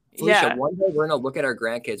 are. Felicia, yeah. one day we're going to look at our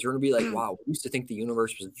grandkids. We're going to be like, wow, we used to think the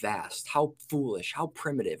universe was vast. How foolish. How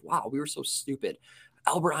primitive. Wow, we were so stupid.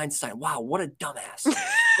 Albert Einstein. Wow, what a dumbass.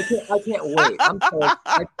 I can't wait.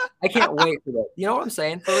 I can't wait for this. You know what I'm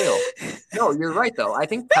saying? For real. No, you're right, though. I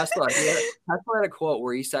think Tesla had a quote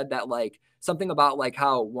where he said that, like, something about, like,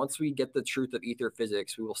 how once we get the truth of ether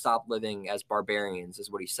physics, we will stop living as barbarians, is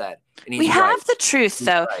what he said. And We he's right. have the truth, He's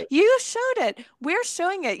though. right. You showed it. We're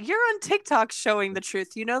showing it. You're on TikTok showing the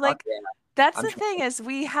truth. Fuck Like yeah. that's I'm the thing is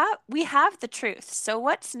we have the truth. So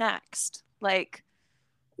what's next? Like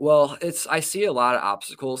Well, I see a lot of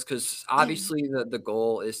obstacles because obviously the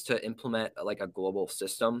goal is to implement like a global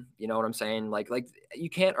system. You know what I'm saying? Like you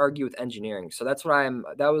can't argue with engineering. So that's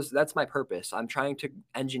my purpose. I'm trying to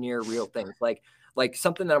engineer real things. Like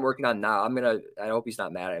something that I'm working on now. I hope he's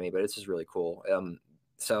not mad at me, but this is really cool.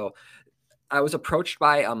 So I was approached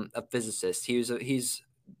by a physicist. He's in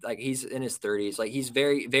his 30s. Like he's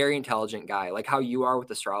very, very intelligent guy. Like how you are with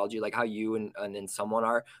astrology, like how you and someone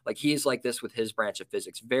are. Like he's like this with his branch of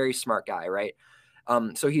physics. Very smart guy, right?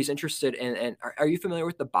 So he's interested in and are you familiar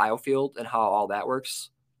with the biofield and how all that works?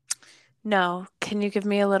 no. Can you give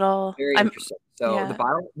me a little Very I'm interesting. So yeah.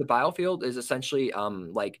 the biofield is essentially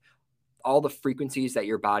like all the frequencies that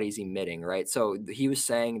your body's emitting, right? So he was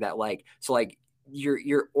saying that like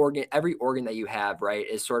your organ, every organ that you have, right,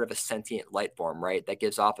 is sort of a sentient light form, right, that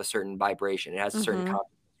gives off a certain vibration. It has a certain Mhm.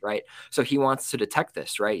 consciousness. right? So he wants to detect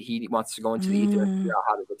this, right? He wants to go into the ether and Mm. figure out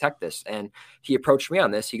how to detect this. And he approached me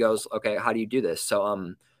on this. He goes, okay, how do you do this?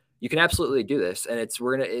 So you can absolutely do this, and it's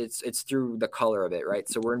through the color of it, right?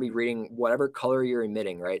 So we're gonna be reading whatever color you're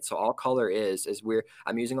emitting, right? So all color is we're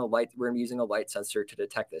gonna be using a light sensor to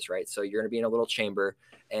detect this, right? So you're gonna be in a little chamber,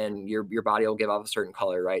 and your body will give off a certain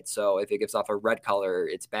color, right? So if it gives off a red color,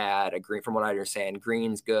 it's bad. A green, from what I understand,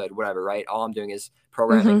 green's good, whatever, right? All I'm doing is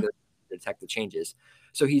programming Mm-hmm. to detect the changes.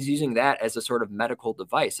 So he's using that as a sort of medical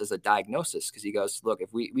device, as a diagnosis, because he goes, look,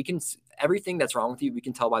 if we can, everything that's wrong with you, we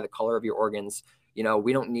can tell by the color of your organs.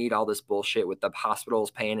 We don't need all this bullshit with the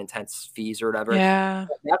hospitals paying intense fees or whatever. Yeah.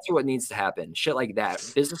 That's what needs to happen. Shit like that.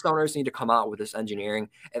 Business owners need to come out with this engineering.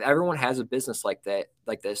 If everyone has a business like that,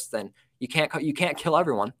 like this, then you can't kill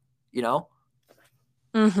everyone. You know,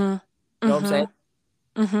 Mm-hmm. you know what I'm saying?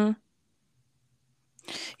 Mm-hmm. Mm-hmm.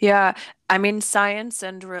 Yeah, I mean, science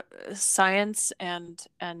and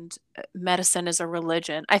medicine is a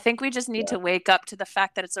religion. I think we just need Yeah, to wake up to the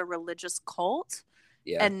fact that it's a religious cult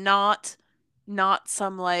yeah, and not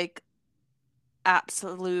some like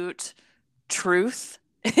absolute truth.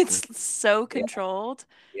 mm, It's so yeah, controlled,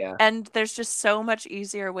 yeah, and there's just so much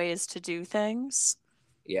easier ways to do things.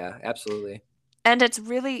 yeah. Absolutely. And it's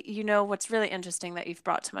really, what's really interesting that you've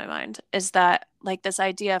brought to my mind is that like this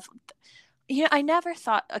idea of I never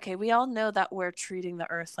thought, okay, we all know that we're treating the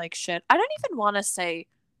earth like shit. I don't even want to say,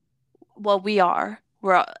 well, we are.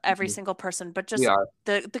 We're every Mhm. single person, but We just are.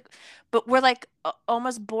 but we're like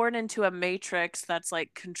almost born into a matrix that's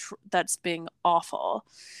like that's being awful.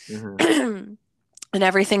 Hmm. And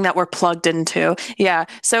everything that we're plugged into. Yeah.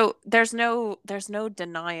 So there's no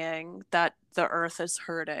denying that the earth is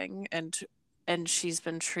hurting and she's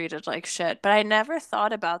been treated like shit. But I never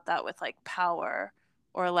thought about that with like power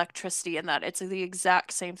or electricity and that it's the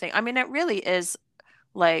exact same thing. I mean, it really is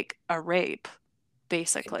like a rape,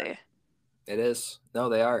 basically. It is. No,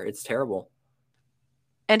 they are. It's terrible.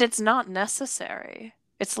 And it's not necessary.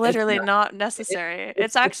 It's It's literally not. not It, necessary.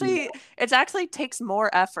 it's It's actually takes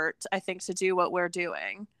more effort, I think, to do what we're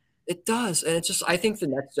doing. It does. And it's just, I think the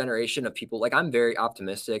next generation of people, like, I'm very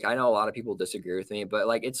optimistic. I know a lot of people disagree with me, but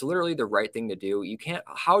like, it's literally the right thing to do. You can't,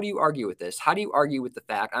 how do you argue with this? How do you argue with the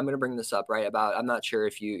fact? I'm going to bring this up, right? About, I'm not sure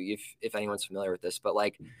if anyone's familiar with this, but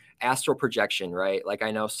like astral projection, right? Like,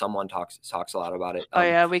 I know someone talks a lot about it. Oh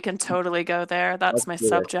yeah, we can totally go there. That's Let's my do it.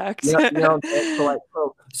 subject. You know what I'm saying? So like,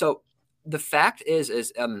 so the fact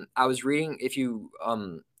is I was reading, if you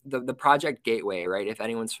the Project Gateway, right? If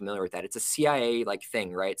anyone's familiar with that, it's a CIA like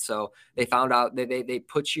thing, right? So they found out that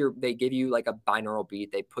they give you like a binaural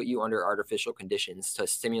beat, they put you under artificial conditions to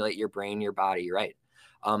stimulate your brain, your body, right?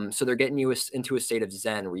 So they're getting you into a state of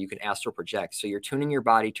Zen where you can astral project. So you're tuning your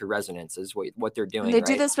body to resonance, is what they're And doing, they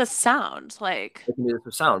do right? this with sound, like, They can do this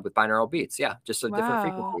with sound, with binaural beats. Yeah, just a different wow.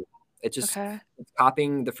 frequency. It just Okay. it's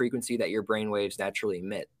copying the frequency that your brain waves naturally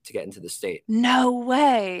emit to get into the state. No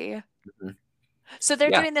way. Mhm. So they're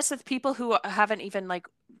Yeah. doing this with people who haven't even like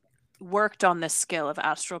worked on this skill of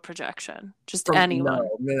astral projection. Just From anyone.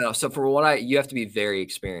 no. So for you have to be very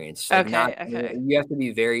experienced. Like not, Okay, okay. you have to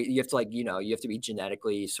be very, you have to like, you have to be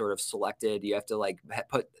genetically sort of selected. You have to like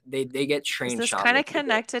put, they get Is trained this kind shamans of to do it.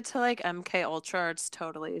 connected to like MK Ultra or it's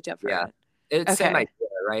totally Yeah. different? It's same Okay. idea,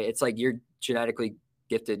 right? It's like you're genetically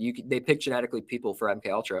gifted. They pick genetically people for MK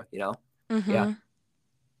Ultra, you know? Yeah.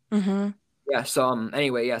 Mm-hmm. Mm-hmm. Yeah. So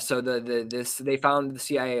anyway, yeah. So this they found the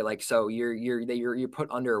CIA, like, so you're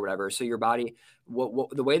put under or whatever. So your body, what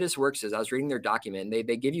the way this works is, I was reading their document.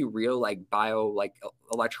 They give you real like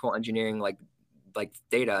electrical engineering like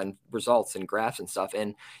data and results and graphs and stuff,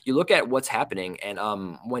 and you look at what's happening. And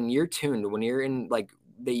when you're tuned, when you're in like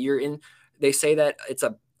you're in, they say that it's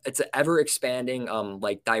an ever expanding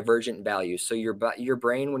like divergent value. So your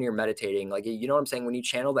brain, when you're meditating, like, you know what I'm saying, when you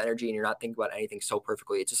channel the energy and you're not thinking about anything so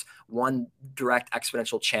perfectly, it's just one direct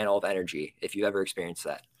exponential channel of energy, if you've ever experienced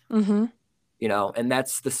that. Mm-hmm. And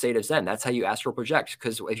that's the state of Zen. That's how you astral project,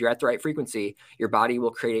 because if you're at the right frequency, your body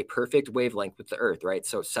will create a perfect wavelength with the earth, right?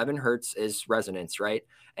 So 7 hertz is resonance, right?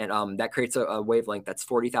 And that creates a wavelength that's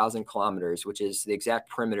 40,000 kilometers, which is the exact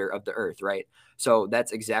perimeter of the earth, right? So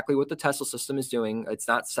that's exactly what the Tesla system is doing. It's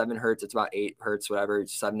not 7 hertz, it's about 8 hertz, whatever.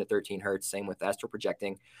 It's 7 to 13 hertz. Same with astral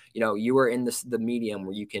projecting. You are in the medium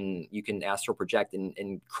where you can astral project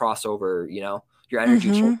and cross over, your energy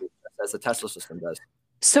Mm-hmm. changes as the Tesla system does.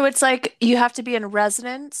 So it's like you have to be in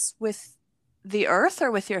resonance with the earth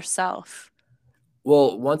or with yourself.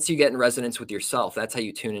 Well, once you get in resonance with yourself, that's how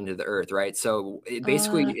you tune into the earth, right? So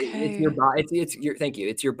basically, it's your Okay. body. It's your thank you.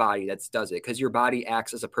 It's your body that does it, because your body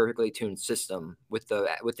acts as a perfectly tuned system with the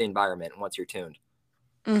environment once you're tuned.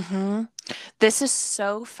 Mm-hmm. This is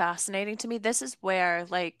so fascinating to me. This is where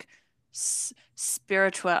like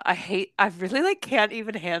spiritual, I really like can't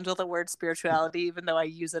even handle the word spirituality, even though I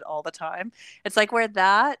use it all the time. It's like where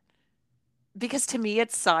that, because to me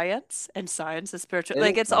it's science and science is spiritual. It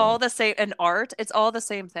Like is it's all fun. the same, and art, it's all the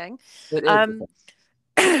same thing. It is the Um,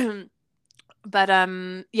 fun. but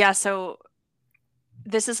yeah, so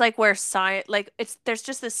this is like where science, like it's there's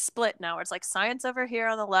just this split now where it's like science over here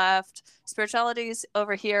on the left, spirituality's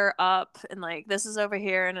over here up, and like this is over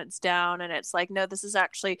here and it's down, and it's like no, this is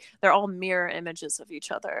actually they're all mirror images of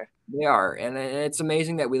each other. They are, and it's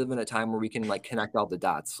amazing that we live in a time where we can like connect all the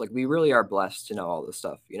dots. Like we really are blessed to know all this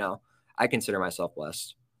stuff. I consider myself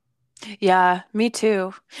blessed. Yeah, me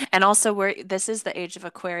too. And also we're this is the age of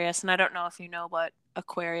Aquarius, and I don't know if you know what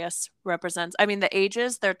Aquarius represents. I mean, the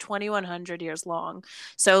ages, they're 2100 years long.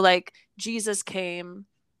 So like Jesus came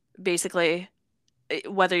basically,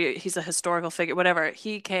 whether he's a historical figure, whatever,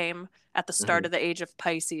 he came at the start Hmm. of the age of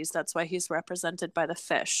Pisces. That's why he's represented by the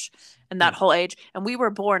fish and that Hmm. whole age. And we were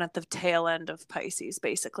born at the tail end of Pisces,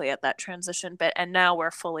 basically at that transition bit. And now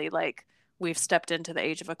we're fully like, we've stepped into the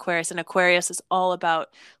age of Aquarius. And Aquarius is all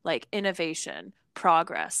about like innovation,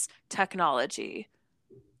 progress, technology.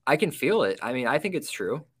 I can feel it. I mean, I think it's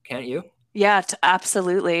true. Can't you? Yeah,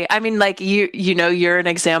 absolutely. I mean, like you're an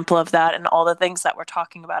example of that and all the things that we're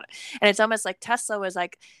talking about. And it's almost like Tesla was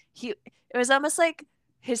like he it was almost like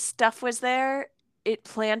his stuff was there. It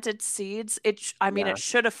planted seeds. I mean, Yeah. it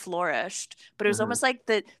should have flourished, but it was Hmm. almost like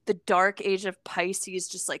the dark age of Pisces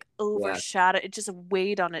just like Yeah. overshadowed. It just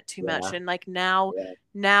weighed on it too much. Yeah. And like now, Yeah.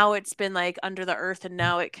 now it's been like under the earth, and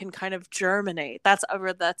now it can kind of germinate. That's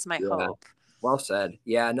my Yeah. hope. Well said.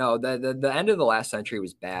 Yeah, no, the end of the last century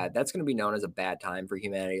was bad. That's going to be known as a bad time for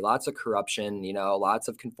humanity. Lots of corruption, lots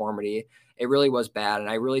of conformity. It really was bad, and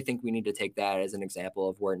I really think we need to take that as an example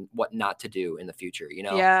of what not to do in the future.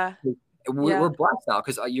 Yeah. We're Yeah. blessed now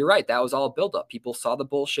because you're right. That was all a buildup. People saw the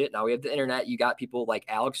bullshit. Now we have the internet. You got people like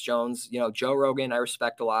Alex Jones, Joe Rogan. I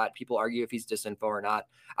respect a lot. People argue if he's disinfo or not.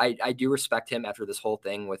 I do respect him after this whole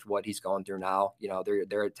thing with what he's going through now.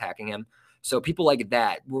 They're attacking him. So people like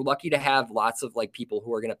that, we're lucky to have lots of like people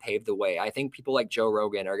who are going to pave the way. I think people like Joe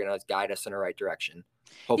Rogan are going to guide us in the right direction.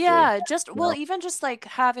 Hopefully. Yeah, just You well, know? even just like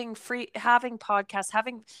having podcasts,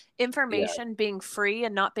 having Yeah. information being free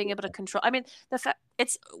and not being able to control. I mean, the fact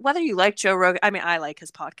it's whether you like Joe Rogan. I mean, I like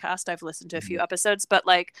his podcast. I've listened to a few Mhm. episodes, but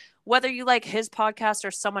like whether you like his podcast or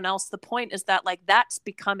someone else, the point is that like that's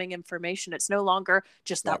becoming information. It's no longer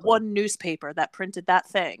just that Exactly. one newspaper that printed that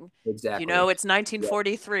thing. Exactly. It's Yep.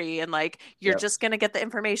 1943, and like you're Yep. just going to get the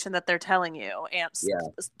information that they're telling you, and Yeah.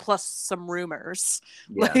 plus some rumors.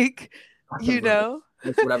 Yeah. Like, you Rumors. know?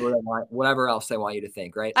 It's whatever they want, whatever else they want you to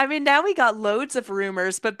think, right? I mean, now we got loads of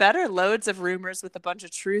rumors, but better loads of rumors with a bunch of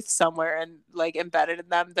truth somewhere and like embedded in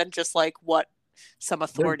them than just like what some They're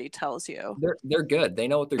authority tells you. they're good. They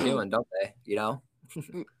know what they're doing, don't they?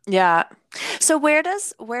 Yeah. So where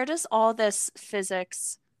does all this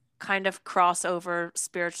physics kind of cross over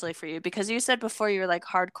spiritually for you? Because you said before you were like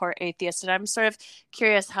hardcore atheist, and I'm sort of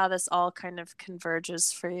curious how this all kind of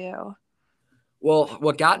converges for you. Well,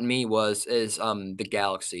 what got me is the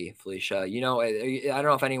galaxy, Felicia. I don't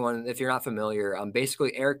know if you're not familiar.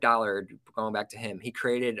 Basically Eric Dollard, going back to him, he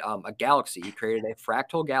created a galaxy. He created a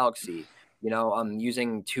fractal galaxy.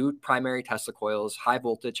 Using two primary Tesla coils, high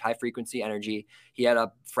voltage, high frequency energy. He had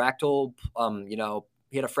a fractal.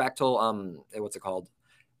 What's it called?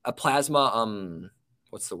 A plasma.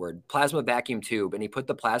 What's the word? Plasma vacuum tube, and he put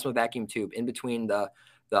the plasma vacuum tube in between the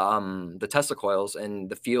Tesla coils, and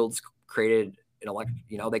the fields created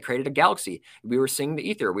they created a galaxy. We were seeing the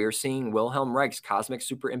ether. We were seeing Wilhelm Reich's cosmic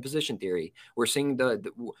superimposition theory. We're seeing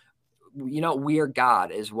we are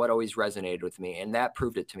God is what always resonated with me, and that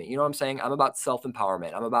proved it to me. You know what I'm saying? I'm about self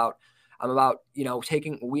empowerment. I'm about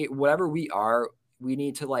taking whatever we are. We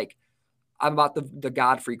need to like. I'm about the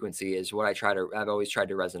God frequency is what I've always tried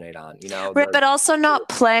to resonate on. Right, but also not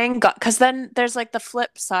playing God, because then there's like the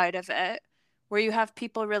flip side of it, where you have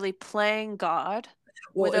people really playing God,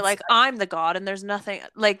 where well, they're it's like, I'm the God, and there's nothing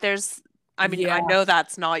like I mean, yeah, I know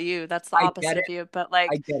that's not you, that's the I get opposite it. of you, but I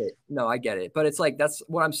like, get it. No, I get it. But it's like that's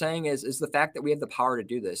what I'm saying is the fact that we have the power to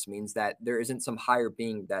do this means that there isn't some higher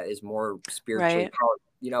being that is more spiritually right,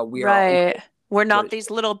 powerful. We are all right. equal. We're What not it these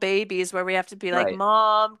little babies where we have to be like, right.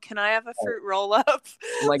 Mom, can I have a Right. fruit roll up?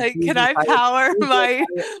 Like Like, can Jesus, I power my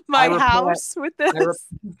I my repent. house with I, re- this?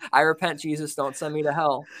 I repent, Jesus. Don't send me to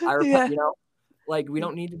hell. I repent. Yeah. Like we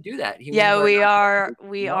don't need to do that. Humans Yeah, are we not. are You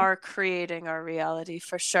we know. are creating our reality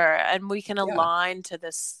for sure. And we can Yeah. align to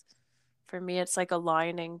this. For me, it's like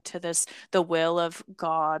aligning to this the will of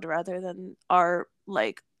God rather than our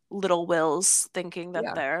like little wills thinking that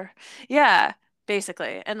Yeah. they're, yeah,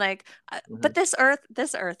 basically. And like, Hmm. but this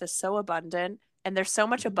earth is so abundant and there's so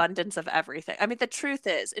much abundance of everything. I mean, the truth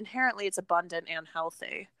is inherently it's abundant and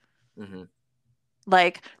healthy. Hmm.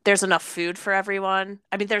 Like there's enough food for everyone.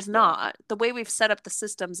 I mean, there's Yeah. not. The way we've set up the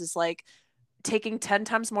systems is like taking 10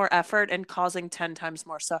 times more effort and causing 10 times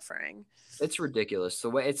more suffering. It's ridiculous. The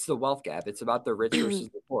way it's the wealth gap. It's about the rich versus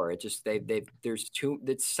the poor. It just there's too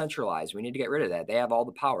it's centralized. We need to get rid of that. They have all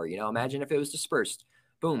the power. Imagine if it was dispersed.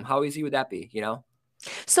 Boom. How easy would that be?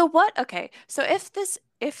 So what, okay. So if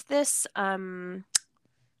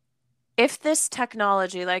this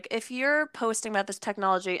technology, like if you're posting about this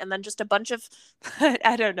technology and then just a bunch of,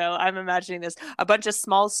 I don't know, I'm imagining this, a bunch of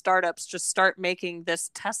small startups just start making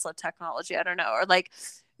this Tesla technology, I don't know, or like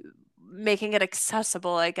making it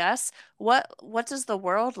accessible, I guess. What does the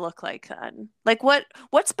world look like then? Like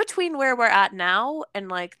what's between where we're at now and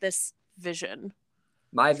like this vision?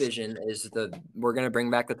 My vision is we're going to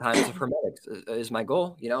bring back the times of hermetics is my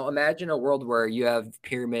goal. Imagine a world where you have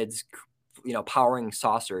pyramids, powering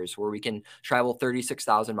saucers where we can travel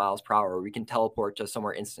 36,000 miles per hour. We can teleport to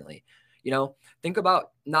somewhere instantly. Think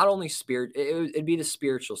about not only spirit, it'd be the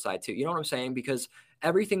spiritual side too. You know what I'm saying? Because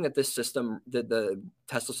everything that this system, the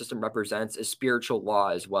Tesla system represents is spiritual law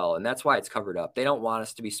as well. And that's why it's covered up. They don't want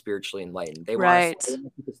us to be spiritually enlightened. They Right. want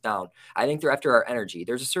to keep us down. I think they're after our energy.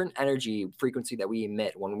 There's a certain energy frequency that we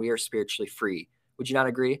emit when we are spiritually free. Would you not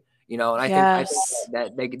agree? And I think Yes.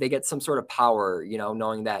 that they get some sort of power,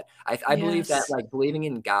 knowing that I believe that Yes. like believing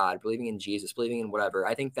in God, believing in Jesus, believing in whatever,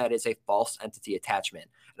 I think that is a false entity attachment.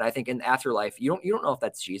 And I think in afterlife, you don't know if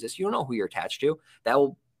that's Jesus. You don't know who you're attached to. That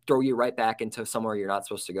will throw you right back into somewhere you're not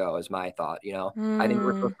supposed to go, is my thought. I think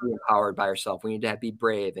we're Hmm. supposed to be empowered by ourselves. We need to be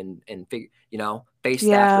brave and face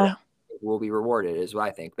the afterlife. Yeah. We'll be rewarded, is what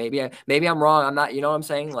I think. Maybe I'm wrong. I'm not. You know what I'm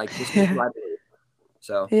saying? Like this is what I believe.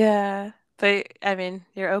 So. Yeah. But I mean,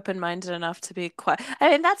 you're open-minded enough to be I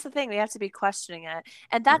mean, that's the thing. We have to be questioning it.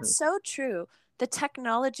 And that's Mhm. so true. The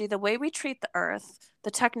technology, the way we treat the earth, the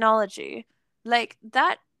technology, like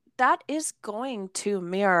that is going to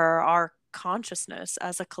mirror our consciousness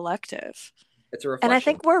as a collective. It's a And I reflection.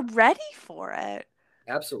 think we're ready for it.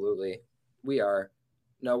 Absolutely. We are.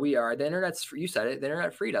 No, we are. The internet's, you said it, the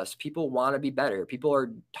internet freed us. People want to be better. People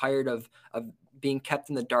are tired of being kept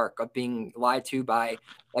in the dark, of being lied to by,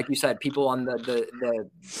 like you said, people on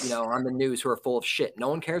on the news who are full of shit. No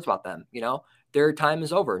one cares about them. Their time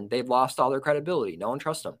is over. They've lost all their credibility. No one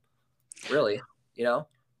trusts them. Really, you know?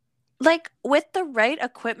 Like with the right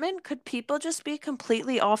equipment, could people just be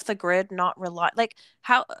completely off the grid, not rely like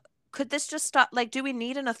how could this just stop? Like, do we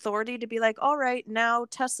need an authority to be like, all right, now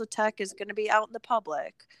Tesla tech is going to be out in the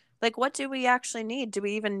public? Like, what do we actually need? Do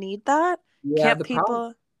we even need that? Yeah, Can't the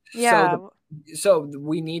problem. people? So Yeah.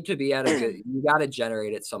 we need to be at a good. You got to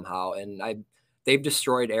generate it somehow, and they've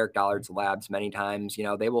destroyed Eric Dollard's labs many times.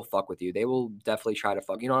 They will fuck with you. They will definitely try to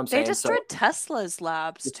fuck. You know what I'm They saying? So destroyed Tesla's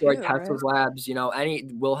labs destroyed too, right? Tesla's labs. Any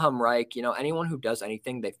Wilhelm Reich. Anyone who does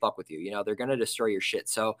anything, they fuck with you. They're gonna destroy your shit.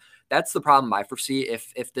 So that's the problem I foresee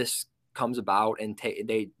if this comes about and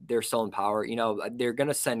they're still in power. They're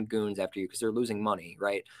gonna send goons after you because they're losing money,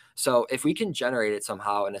 right? So if we can generate it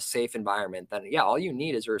somehow in a safe environment, then yeah, all you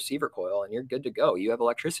need is a receiver coil and you're good to go. You have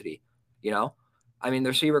electricity. You know. I mean, the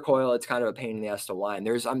receiver coil, it's kind of a pain in the ass to wind.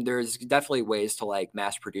 There's definitely ways to like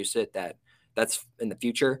mass produce it that's in the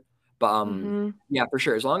future. But Mm-hmm. yeah, for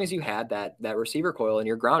sure. As long as you had that receiver coil and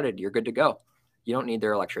you're grounded, you're good to go. You don't need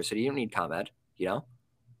their electricity. You don't need ComEd.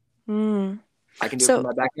 Mm. I can do it from So,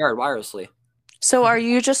 my backyard wirelessly. so are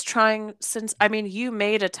you just trying since I mean, you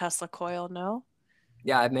made a Tesla coil, no?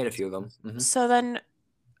 Yeah, I've made a few of them. So then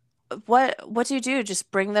what do you do?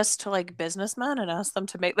 Just bring this to like businessmen and ask them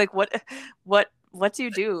to make like what do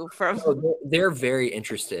you do from So they're very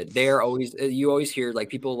interested. They are always you always hear like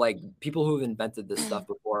people who've invented this stuff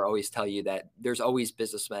before always tell you that there's always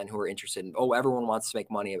businessmen who are interested in, oh, everyone wants to make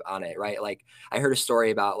money on it, right? Like I heard a story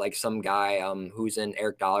about like some guy who's in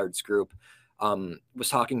Eric Dollard's group was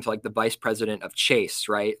talking to like the vice president of Chase,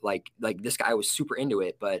 right? Like this guy was super into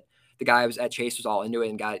it, but the guy was at Chase was all into it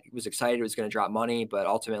and was excited was going to drop money, but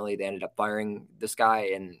ultimately they ended up firing this guy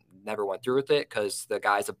and never went through with it because the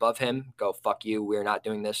guys above him go, fuck you, we're not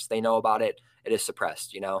doing this. They know about it. It is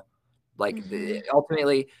suppressed. Like Mhm.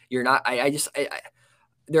 ultimately you're not,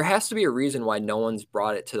 there has to be a reason why no one's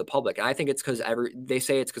brought it to the public. And I think it's because they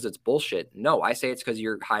say it's because it's bullshit. No, I say it's because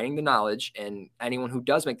you're hiding the knowledge, and anyone who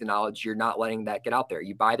does make the knowledge, you're not letting that get out there.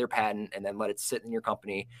 You buy their patent and then let it sit in your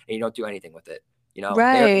company and you don't do anything with it. They're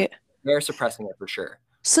Right. they're suppressing it for sure.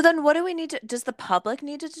 So then what do we need to, does the public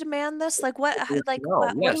need to demand this? Like what, Needs to like know.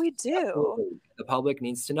 what do Yes, we do? absolutely. The public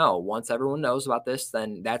needs to know. Once everyone knows about this,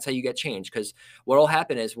 then that's how you get change. Because what will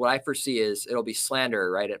happen is, what I foresee is, it'll be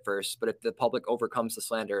slander right at first, but if the public overcomes the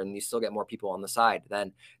slander and you still get more people on the side,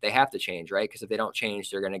 then they have to change, right? Because if they don't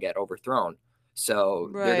change, they're going to get overthrown. So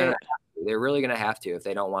Right. they're really going to have to if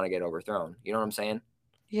they don't want to get overthrown. You know what I'm saying?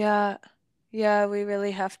 Yeah. Yeah, we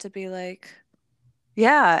really have to be like,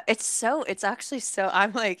 yeah, it's actually so,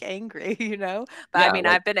 I'm like angry, you know? But I Yeah, mean,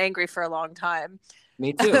 like I've been angry for a long time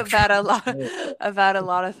me too. about a lot about a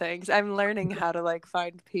lot of things. I'm learning how to like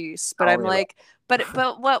find peace, but Tell I'm me about like,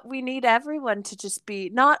 but what we need everyone to just be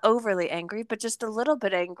not overly angry, but just a little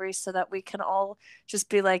bit angry so that we can all just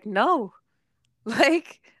be like, no,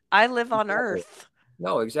 like I live on it. Earth.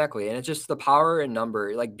 No, exactly. And it's just the power in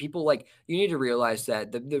number. Like people, like, you need to realize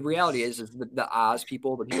that the reality is the Oz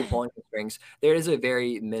people, the people pulling the strings, there is a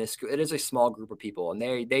very minuscule, it is a small group of people, and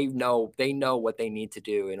they know what they need to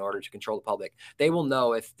do in order to control the public. They will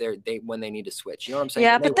know if they when they need to switch. You know what I'm saying?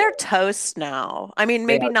 Yeah, And they but they're will. toast now. I mean,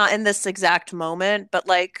 They maybe are not in this exact moment, but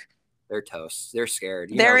like they're toast. They're scared.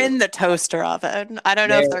 You know they're they're in the toaster oven. I don't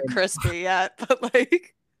know if they're they're crispy yet, but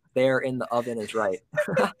like they're in the oven is right.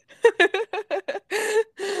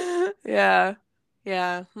 yeah.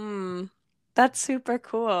 Yeah. That's super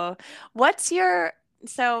cool. What's your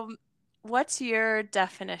so what's your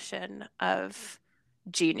definition of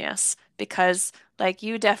genius? Because like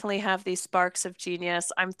you definitely have these sparks of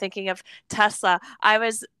genius. I'm thinking of Tesla. I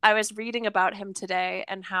was reading about him today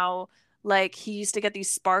and how like he used to get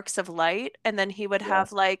these sparks of light and then he would Yeah.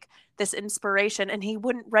 have like this inspiration and he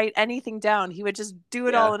wouldn't write anything down. He would just do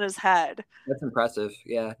it Yeah. all in his head. That's impressive.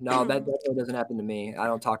 Yeah. No, that definitely doesn't happen to me. I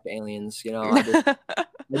don't talk to aliens. I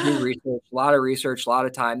do research, a lot of research, a lot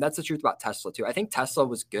of time. That's the truth about Tesla too. I think Tesla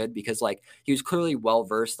was good because like he was clearly well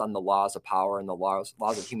versed on the laws of power and the laws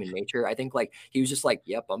of human nature. I think like he was just like,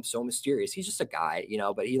 yep, I'm so mysterious. He's just a guy,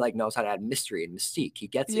 but he like knows how to add mystery and mystique. He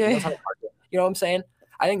gets it. He knows how to Yeah. market. You know what I'm saying?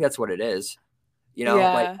 I think that's what it is. Like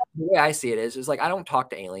Yeah. the way I see it is like I don't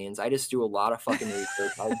talk to aliens. I just do a lot of fucking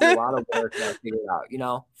research. I do a lot of work and I figure it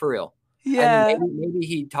out, for real. And Yeah. maybe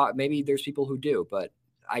he taught, maybe there's people who do, but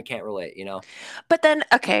I can't relate. But then,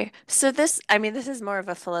 okay, so this, I mean, this is more of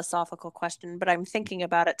a philosophical question, but I'm thinking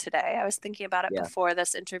about it today. I was thinking about it Yeah. before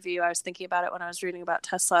this interview. I was thinking about it when I was reading about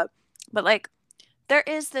Tesla. But like, there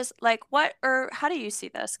is this, like, what, or how do you see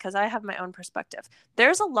this? Because I have my own perspective.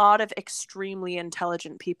 There's a lot of extremely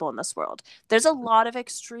intelligent people in this world. There's a lot of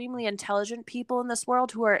extremely intelligent people in this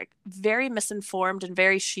world who are very misinformed and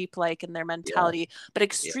very sheep-like in their Yeah. mentality, but Yeah.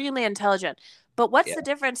 extremely intelligent. But what's Yeah. the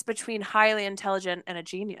difference between highly intelligent and a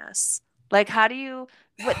genius? Like, how do you,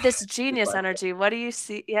 what this Good genius question. energy, what do you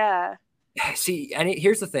see? Yeah. See,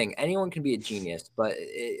 here's the thing: anyone can be a genius, but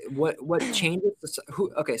what changes?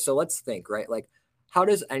 Who? Okay, so let's think, right? Like, how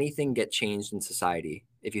does anything get changed in society?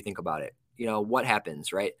 If you think about it, what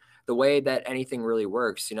happens, right? The way that anything really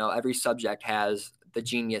works, every subject has the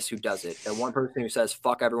genius who does it. The one person who says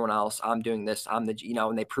 "fuck everyone else," I'm doing this, and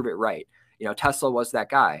they prove it right. Tesla was that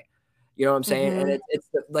guy. You know what I'm saying? And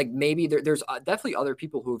Mm-hmm. like maybe there's definitely other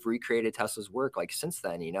people who have recreated Tesla's work like since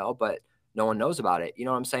then, but no one knows about it. You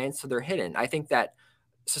know what I'm saying? So they're hidden. I think that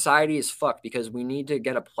society is fucked because we need to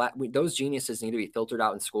get those geniuses need to be filtered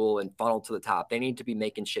out in school and funneled to the top. They need to be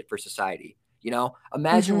making shit for society.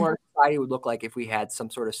 Imagine Mm-hmm. what our society would look like if we had some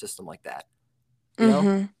sort of system like that. You know?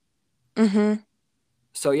 Mm-hmm. Mm-hmm.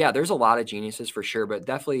 So yeah, there's a lot of geniuses for sure, but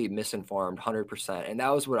definitely misinformed 100%. And that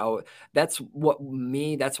was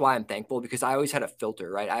that's why I'm thankful because I always had a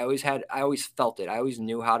filter, right? I always felt it. I always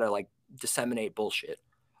knew how to like disseminate bullshit.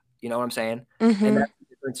 You know what I'm saying? And Mm-hmm. that's the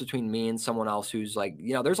difference between me and someone else who's like,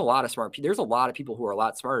 there's a lot of there's a lot of people who are a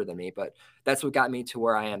lot smarter than me, but that's what got me to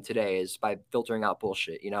where I am today is by filtering out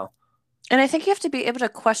bullshit. And I think you have to be able to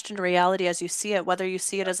question reality as you see it, whether you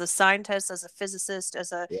see it as a scientist, as a physicist,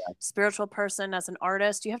 as a Yeah. spiritual person, as an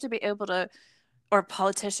artist. You have to be able to, or a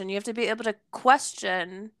politician, you have to be able to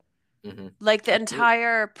question Hmm. like the Absolutely.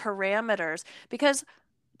 entire parameters. Because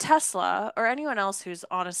Tesla or anyone else who's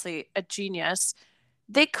honestly a genius,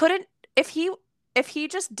 they couldn't, if he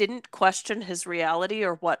just didn't question his reality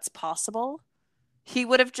or what's possible, he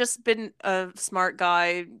would have just been a smart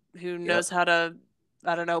guy who Yep. knows how to,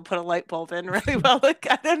 I don't know, put a light bulb in really well. Like,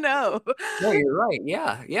 I don't know. No, you're right.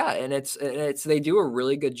 Yeah. Yeah. And they do a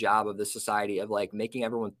really good job of the society of like making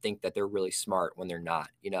everyone think that they're really smart when they're not.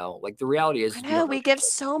 Like the reality I is know we give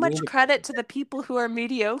so much credit to the people who are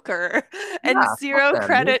mediocre and Yeah, fuck zero them.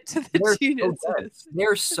 credit to the They're so geniuses. dense.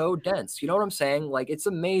 They're so dense. You know what I'm saying? Like it's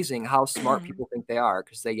amazing how smart people think they are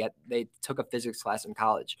because they took a physics class in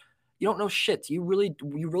college. You don't know shit. You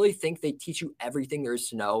really think they teach you everything there is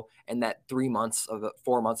to know in that 4 months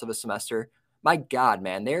of a semester? My God,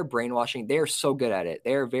 man, they're brainwashing. They're so good at it.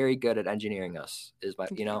 They're very good at engineering us, is my,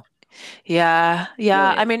 Yeah,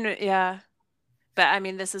 yeah. I brilliant. mean, yeah. But I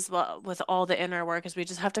mean, this is what with all the inner work is we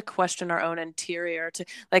just have to question our own interior to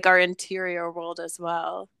like our interior world as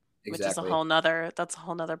well, which is Exactly. that's a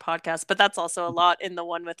whole nother podcast. But that's also a lot in the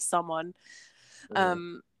one with someone.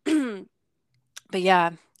 Mhm. Um, but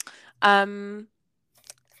yeah. Um,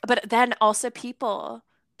 but then also people,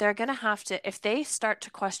 they're gonna have to if they start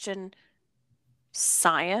to question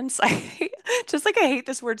science. Just like I hate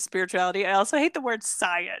this word spirituality. I also hate the word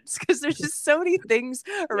science because there's just so many things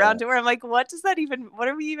Yeah. around it where I'm like, what does that even, what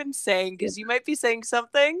are we even saying? Yeah. Because you might be saying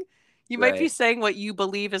something, you might be Right. saying what you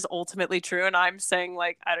believe is ultimately true, and I'm saying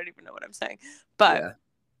like, I don't even know what I'm saying. But,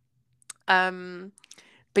 Yeah. um,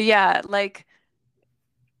 but yeah, like,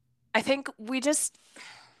 I think we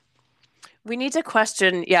need to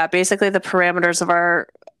question, yeah, basically the parameters of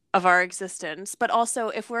our existence. But also,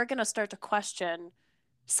 if we're going to start to question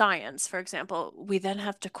science, for example, we then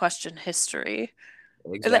have to question history.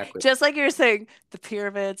 Exactly. Just like you're saying, the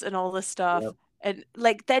pyramids and all this stuff. Yep. And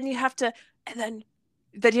like then you have to and then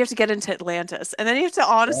you have to get into Atlantis. And then you have to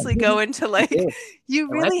honestly Yeah. go into You like do. you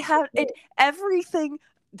really Atlantis is have it cool. everything.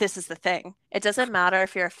 This is the thing. It doesn't matter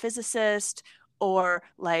if you're a physicist or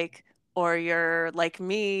like or you're like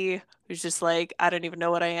me who's just like I don't even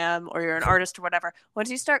know what I am or you're an artist or whatever. Once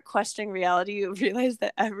you start questioning reality, you realize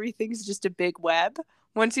that everything's just a big web.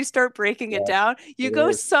 Once you start breaking it Yeah, down, you it go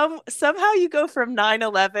is. somehow you go from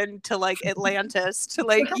 9/11 to like Atlantis to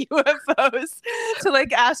like UFOs to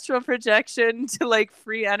like astral projection to like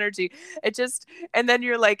free energy. It just and then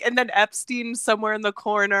you're like and then Epstein somewhere in the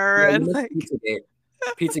corner Yeah, you and missed like Pizzagate.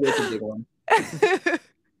 Pizzagate's a big one.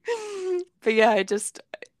 but yeah, I just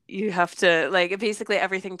you have to like basically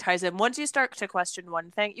everything ties in. Once you start to question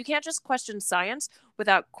one thing, you can't just question science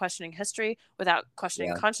without questioning history, without questioning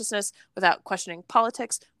Yeah. consciousness, without questioning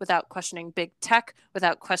politics, without questioning big tech,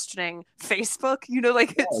 without questioning Facebook. You know,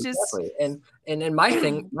 like Yeah, it's just exactly. And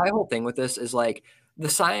my whole thing with this is like the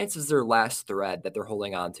science is their last thread that they're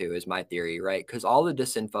holding on to is my theory, right? Because all the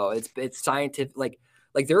disinfo, it's scientific,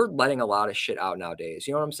 like they're letting a lot of shit out nowadays.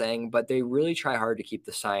 You know what I'm saying? But they really try hard to keep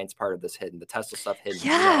the science part of this hidden, the Tesla stuff hidden.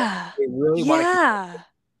 yeah. They really want to keep it.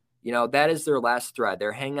 Yeah. That is their last thread.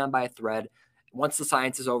 They're hanging on by a thread. Once the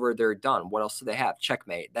science is over, they're done. What else do they have?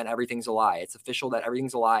 Checkmate. Then everything's a lie. It's official that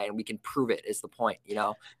everything's a lie, and we can prove it. Is the point?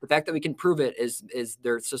 The fact that we can prove it is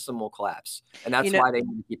their system will collapse, and You that's know, why they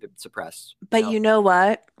need to keep it suppressed. but you know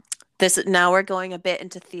what? This now we're going a bit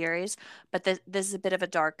into theories, but this is a bit of a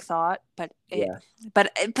dark thought, Yeah. but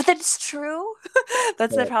that's true.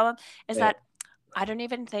 That's the Right. problem is Right. that I don't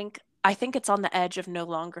even think I think it's on the edge of no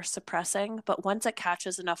longer suppressing, but once it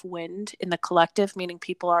catches enough wind in the collective, meaning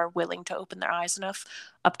people are willing to open their eyes enough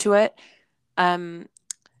up to it, um,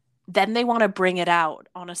 then they want to bring it out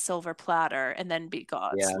on a silver platter and then be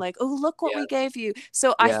gods. Yeah. Like, oh, look what Yeah. we gave you.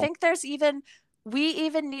 So I Yeah. think we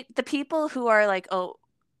even need the people who are like, oh,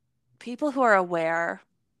 people who are aware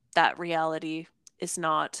that reality is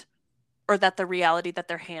not, or that the reality that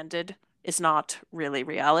they're handed is not really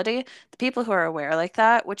reality. The people who are aware like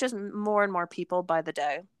that, which is more and more people by the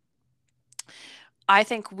day, I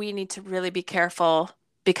think we need to really be careful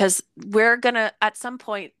because we're gonna, at some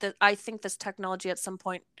point, that I think this technology at some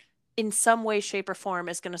point in some way, shape, or form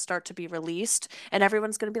is going to start to be released. And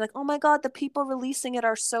everyone's going to be like, oh my God, the people releasing it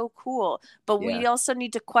are so cool. But Yeah. we also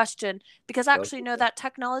need to question because Those actually, no, people. that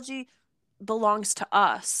technology belongs to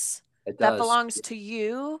us. It That does. belongs to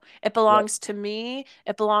you. It Yep. belongs to me.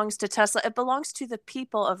 It belongs to Tesla. It belongs to the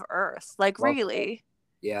people of Earth. Like, Well said. really.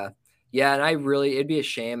 Yeah. Yeah, and it'd be a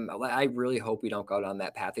shame. I really hope we don't go down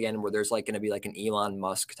that path again where there's like going to be like an Elon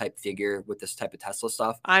Musk type figure with this type of Tesla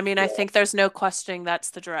stuff. I mean, I Where, think there's no questioning that's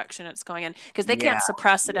the direction it's going in because they yeah, can't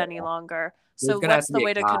suppress it any yeah. longer. There's So, gonna have what's to the be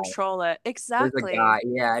way a to guy. control it? There's a guy, Exactly.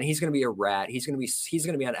 yeah, and he's gonna be a rat. He's gonna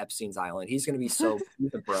be on Epstein's island. He's a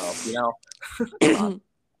bro. Come on.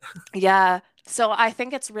 Yeah. So, I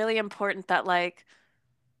think it's really important that, like,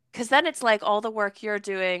 because then it's like all the work you're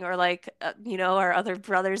doing, or like, our other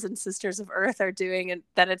brothers and sisters of Earth are doing, and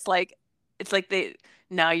then it's like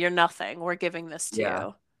no, you're nothing. We're giving this to Yeah.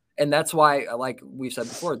 you. And that's why, like we've said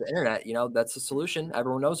before, the internet, that's the solution.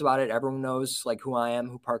 Everyone knows about it. Everyone knows like who I am,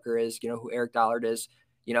 who Parker is, who Eric Dollard is.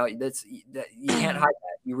 You can't hide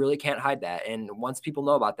that. You really can't hide that. And once people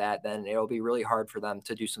know about that, then it'll be really hard for them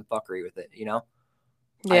to do some fuckery with it. I think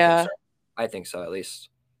so. Yeah. I think so, at least.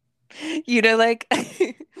 Like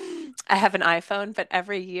I have an iPhone, but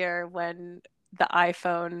every year when the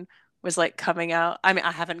iPhone was like coming out. I mean,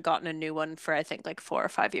 I haven't gotten a new one for I think like 4 or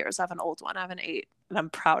 5 years. I have an old one. I have an 8, and I'm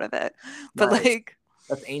proud of it. But Nice. like,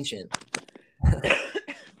 That's ancient.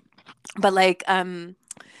 but like,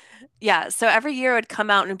 yeah. So every year it would come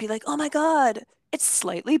out and be like, oh my God, it's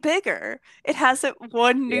slightly bigger. It has it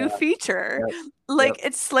one new Yeah. feature. Yep. Like Yep.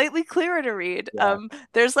 it's slightly clearer to read. Yeah.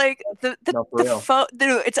 There's like No, for the real. phone.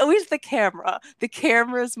 It's always the camera. The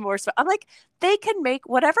camera's more so. I'm like, they can make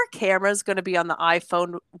whatever camera is going to be on the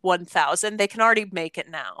iPhone 1000. They can already make it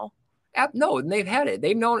now. No, and they've had it.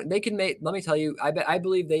 They've known they can make. Let me tell you, I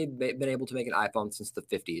believe they've been able to make an iPhone since the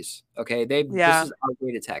 50s. Okay, this Yeah. is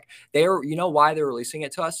outdated tech. They're you know why they're releasing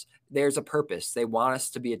it to us? There's a purpose. They want us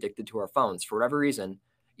to be addicted to our phones for whatever reason.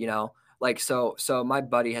 You know, like so my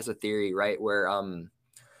buddy has a theory, right,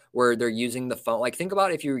 where they're using the phone. Like think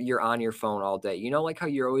about if you're on your phone all day. You know, like how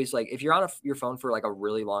you're always like if you're on your phone for like a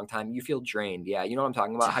really long time, you feel drained. Yeah, you know what I'm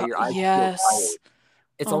talking about? How your eyes feel tired. Yes.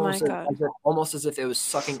 It's Oh my God. almost as if it was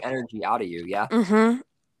sucking energy out of you. Yeah. Mm-hmm.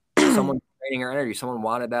 Someone draining our energy. Someone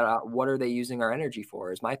wanted that out. What are they using our energy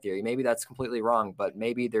for? Is my theory. Maybe that's completely wrong, but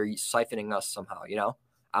maybe they're siphoning us somehow. You know,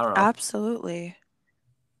 I don't know. Absolutely.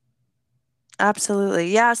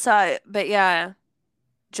 Absolutely. Yeah. But yeah,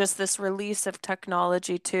 just this release of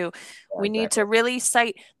technology too. Yeah, We need exactly. to really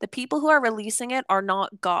cite the people who are releasing it are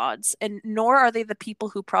not gods, and nor are they the people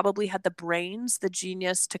who probably had the brains, the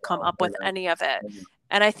genius to come No, up they're with not. any of it. They're not.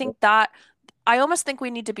 And I think that I almost think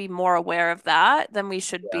we need to be more aware of that than we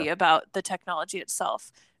should Yeah. be about the technology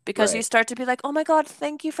itself. Because you Right. start to be like, oh my God,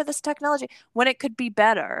 thank you for this technology, when it could be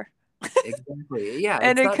better Exactly. Yeah.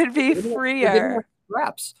 and It's it not. could be They're giving us freer.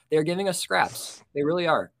 scraps. They're giving us scraps. They really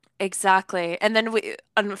are. Exactly. And then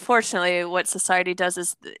unfortunately, what society does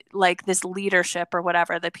is like this leadership or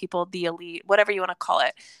whatever, the people, the elite, whatever you want to call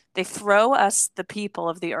it, they throw us, the people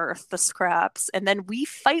of the earth, the scraps, and then we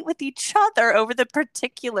fight with each other over the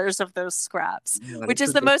particulars of those scraps, God, which it's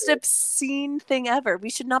is the most ridiculous. obscene thing ever. We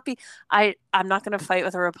should not be, I'm not going to fight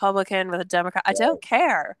with a Republican, with a Democrat. I Right. don't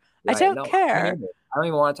care. I Right. don't No, I don't care. either. I don't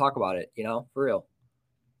even want to talk about it. You know, for real.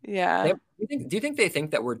 Yeah. Do you think they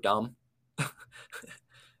think that we're dumb?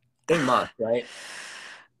 They must, right?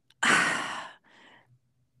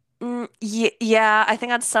 Yeah, I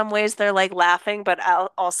think on some ways they're like laughing, but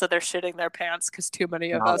also they're shitting their pants because too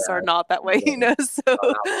many of Now us are they're not that way, yeah. So No,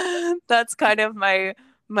 now that's kind of my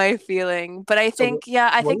feeling. But I so think,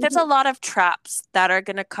 yeah, I what think do you there's a think? lot of traps that are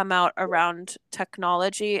going to come out around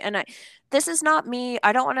technology. And this is not me.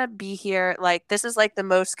 I don't want to be here. Like, this is like the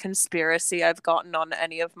most conspiracy I've gotten on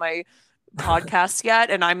any of my podcasts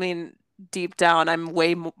yet. And I mean, deep down, I'm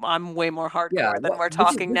way more Yeah, hardcore than what we're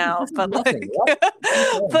talking now. this is But nothing. like, What? What are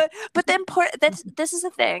you saying? but the important this is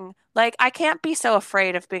the thing. Like, I can't be so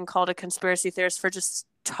afraid of being called a conspiracy theorist for just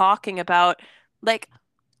talking about like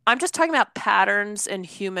I'm just talking about patterns in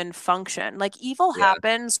human function. Like evil Yeah,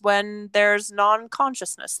 happens when there's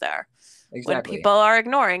non-consciousness there. When exactly. people are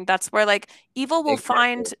ignoring, that's where like evil will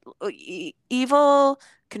Exactly. find evil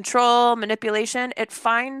control, manipulation. It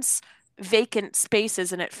finds vacant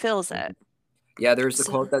spaces and it fills Mhm. it. Yeah, there's the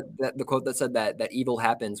So, quote the quote that said that evil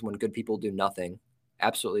happens when good people do nothing.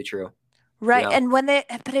 Absolutely true. You right. know? And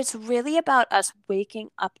but it's really about us waking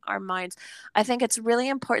up our minds. I think it's really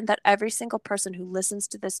important that every single person who listens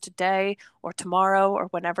to this today or tomorrow or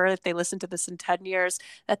whenever, if they listen to this in 10 years,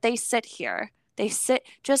 that they sit here. They sit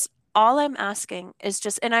just all I'm asking is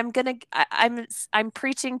just, and I'm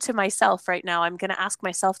preaching to myself right now. I'm gonna ask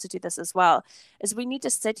myself to do this as well, is we need to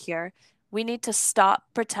sit here. We need to stop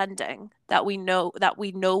pretending that we know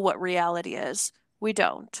what reality is. We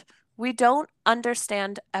don't. We don't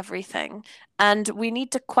understand everything. And we need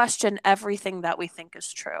to question everything that we think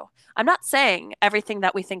is true. I'm not saying everything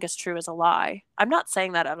that we think is true is a lie. I'm not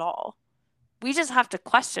saying that at all. We just have to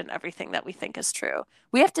question everything that we think is true.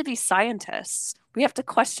 We have to be scientists. We have to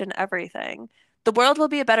question everything. The world will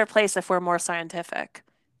be a better place if we're more scientific.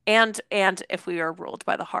 And if we are ruled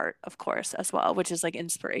by the heart, of course, as well, which is like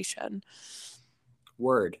inspiration.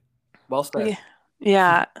 Word. Well said.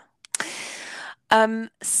 Yeah.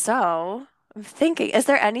 Yeah. So I'm thinking, is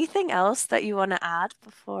there anything else that you want to add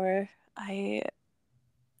before I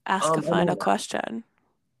ask a I mean, final question?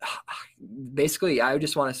 basically, I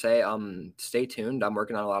just want to say, stay tuned. I'm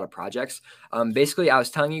working on a lot of projects. Basically, I was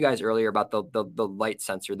telling you guys earlier about the light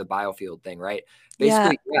sensor, the biofield thing, right? Yeah.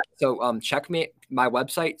 Basically, yeah. So, check my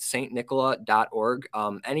website, saintnicola.org.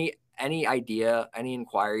 Any idea, any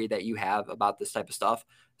inquiry that you have about this type of stuff,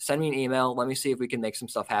 send me an email. Let me see if we can make some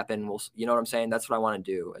stuff happen. You know what I'm saying? That's what I want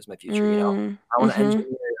to do as my future. You know, I want to Mm-hmm. engineer.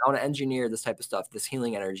 I want to engineer this type of stuff, this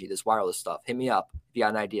healing energy, this wireless stuff. Hit me up if you got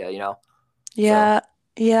an idea. You know. So Yeah.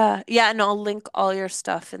 Yeah. Yeah. And I'll link all your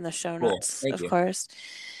stuff in the show cool. notes, Thank of you. course.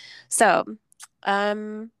 So,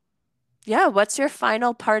 um, yeah, what's your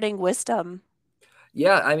final parting wisdom?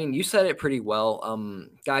 Yeah, I mean, you said it pretty well.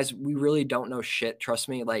 Guys, we really don't know shit. Trust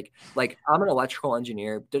me. Like I'm an electrical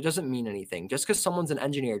engineer. That doesn't mean anything. Just because someone's an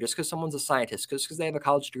engineer, just because someone's a scientist, just because they have a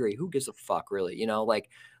college degree, who gives a fuck, really? You know, like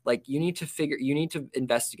you need to you need to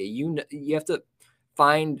investigate. You have to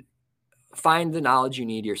find find the knowledge you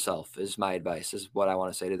need yourself. Is my advice. Is what I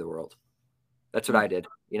want to say to the world. That's what Mm, I did.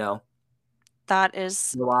 You know, That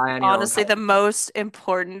is rely on your own honestly the conscience. most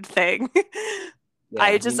important thing. Yeah,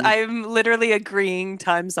 you need I'm literally agreeing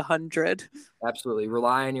times 100. absolutely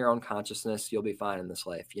rely on your own consciousness. You'll be fine in this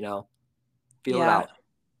life. You know, feel it Yeah. out.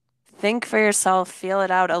 Think for yourself, feel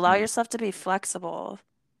it out, allow Mhm. yourself to be flexible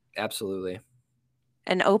Absolutely.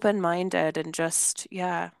 and open-minded and just,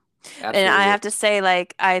 yeah. And I Absolutely. have to say,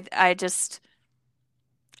 like,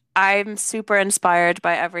 I'm super inspired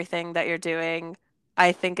by everything that you're doing.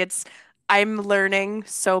 I think I'm learning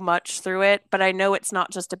so much through it, but I know it's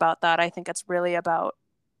not just about that. I think it's really about,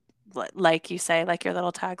 like you say, like your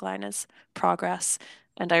little tagline is progress.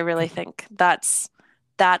 And I really think that's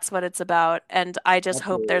what it's about. And I just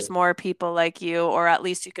hope there's Absolutely. more people like you, or at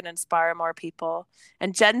least you can inspire more people.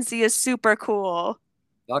 And Gen Z is super cool.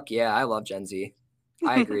 Fuck yeah, I love Gen Z.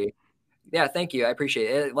 I agree. Yeah, thank you. I appreciate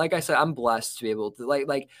it. Like I said, I'm blessed to be able to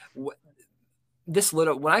this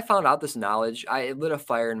lit when I found out this knowledge, it lit a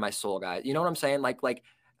fire in my soul, guys. You know what I'm saying?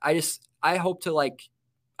 I hope to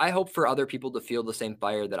I hope for other people to feel the same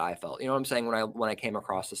fire that I felt. You know what I'm saying when I came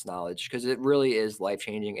across this knowledge because it really is life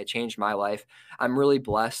changing. It changed my life. I'm really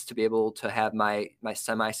blessed to be able to have my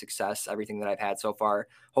semi success, everything that I've had so far.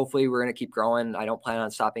 Hopefully, we're gonna keep growing. I don't plan on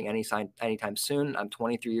stopping anytime soon. I'm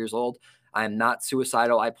 23 years old. I am not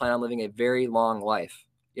suicidal. I plan on living a very long life.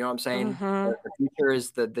 You know what I'm saying? Hmm. The future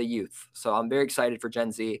is the youth. So I'm very excited for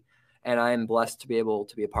Gen Z, and I am blessed to be able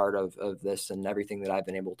to be a part of this and everything that I've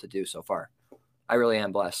been able to do so far. I really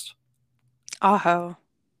am blessed. Aho.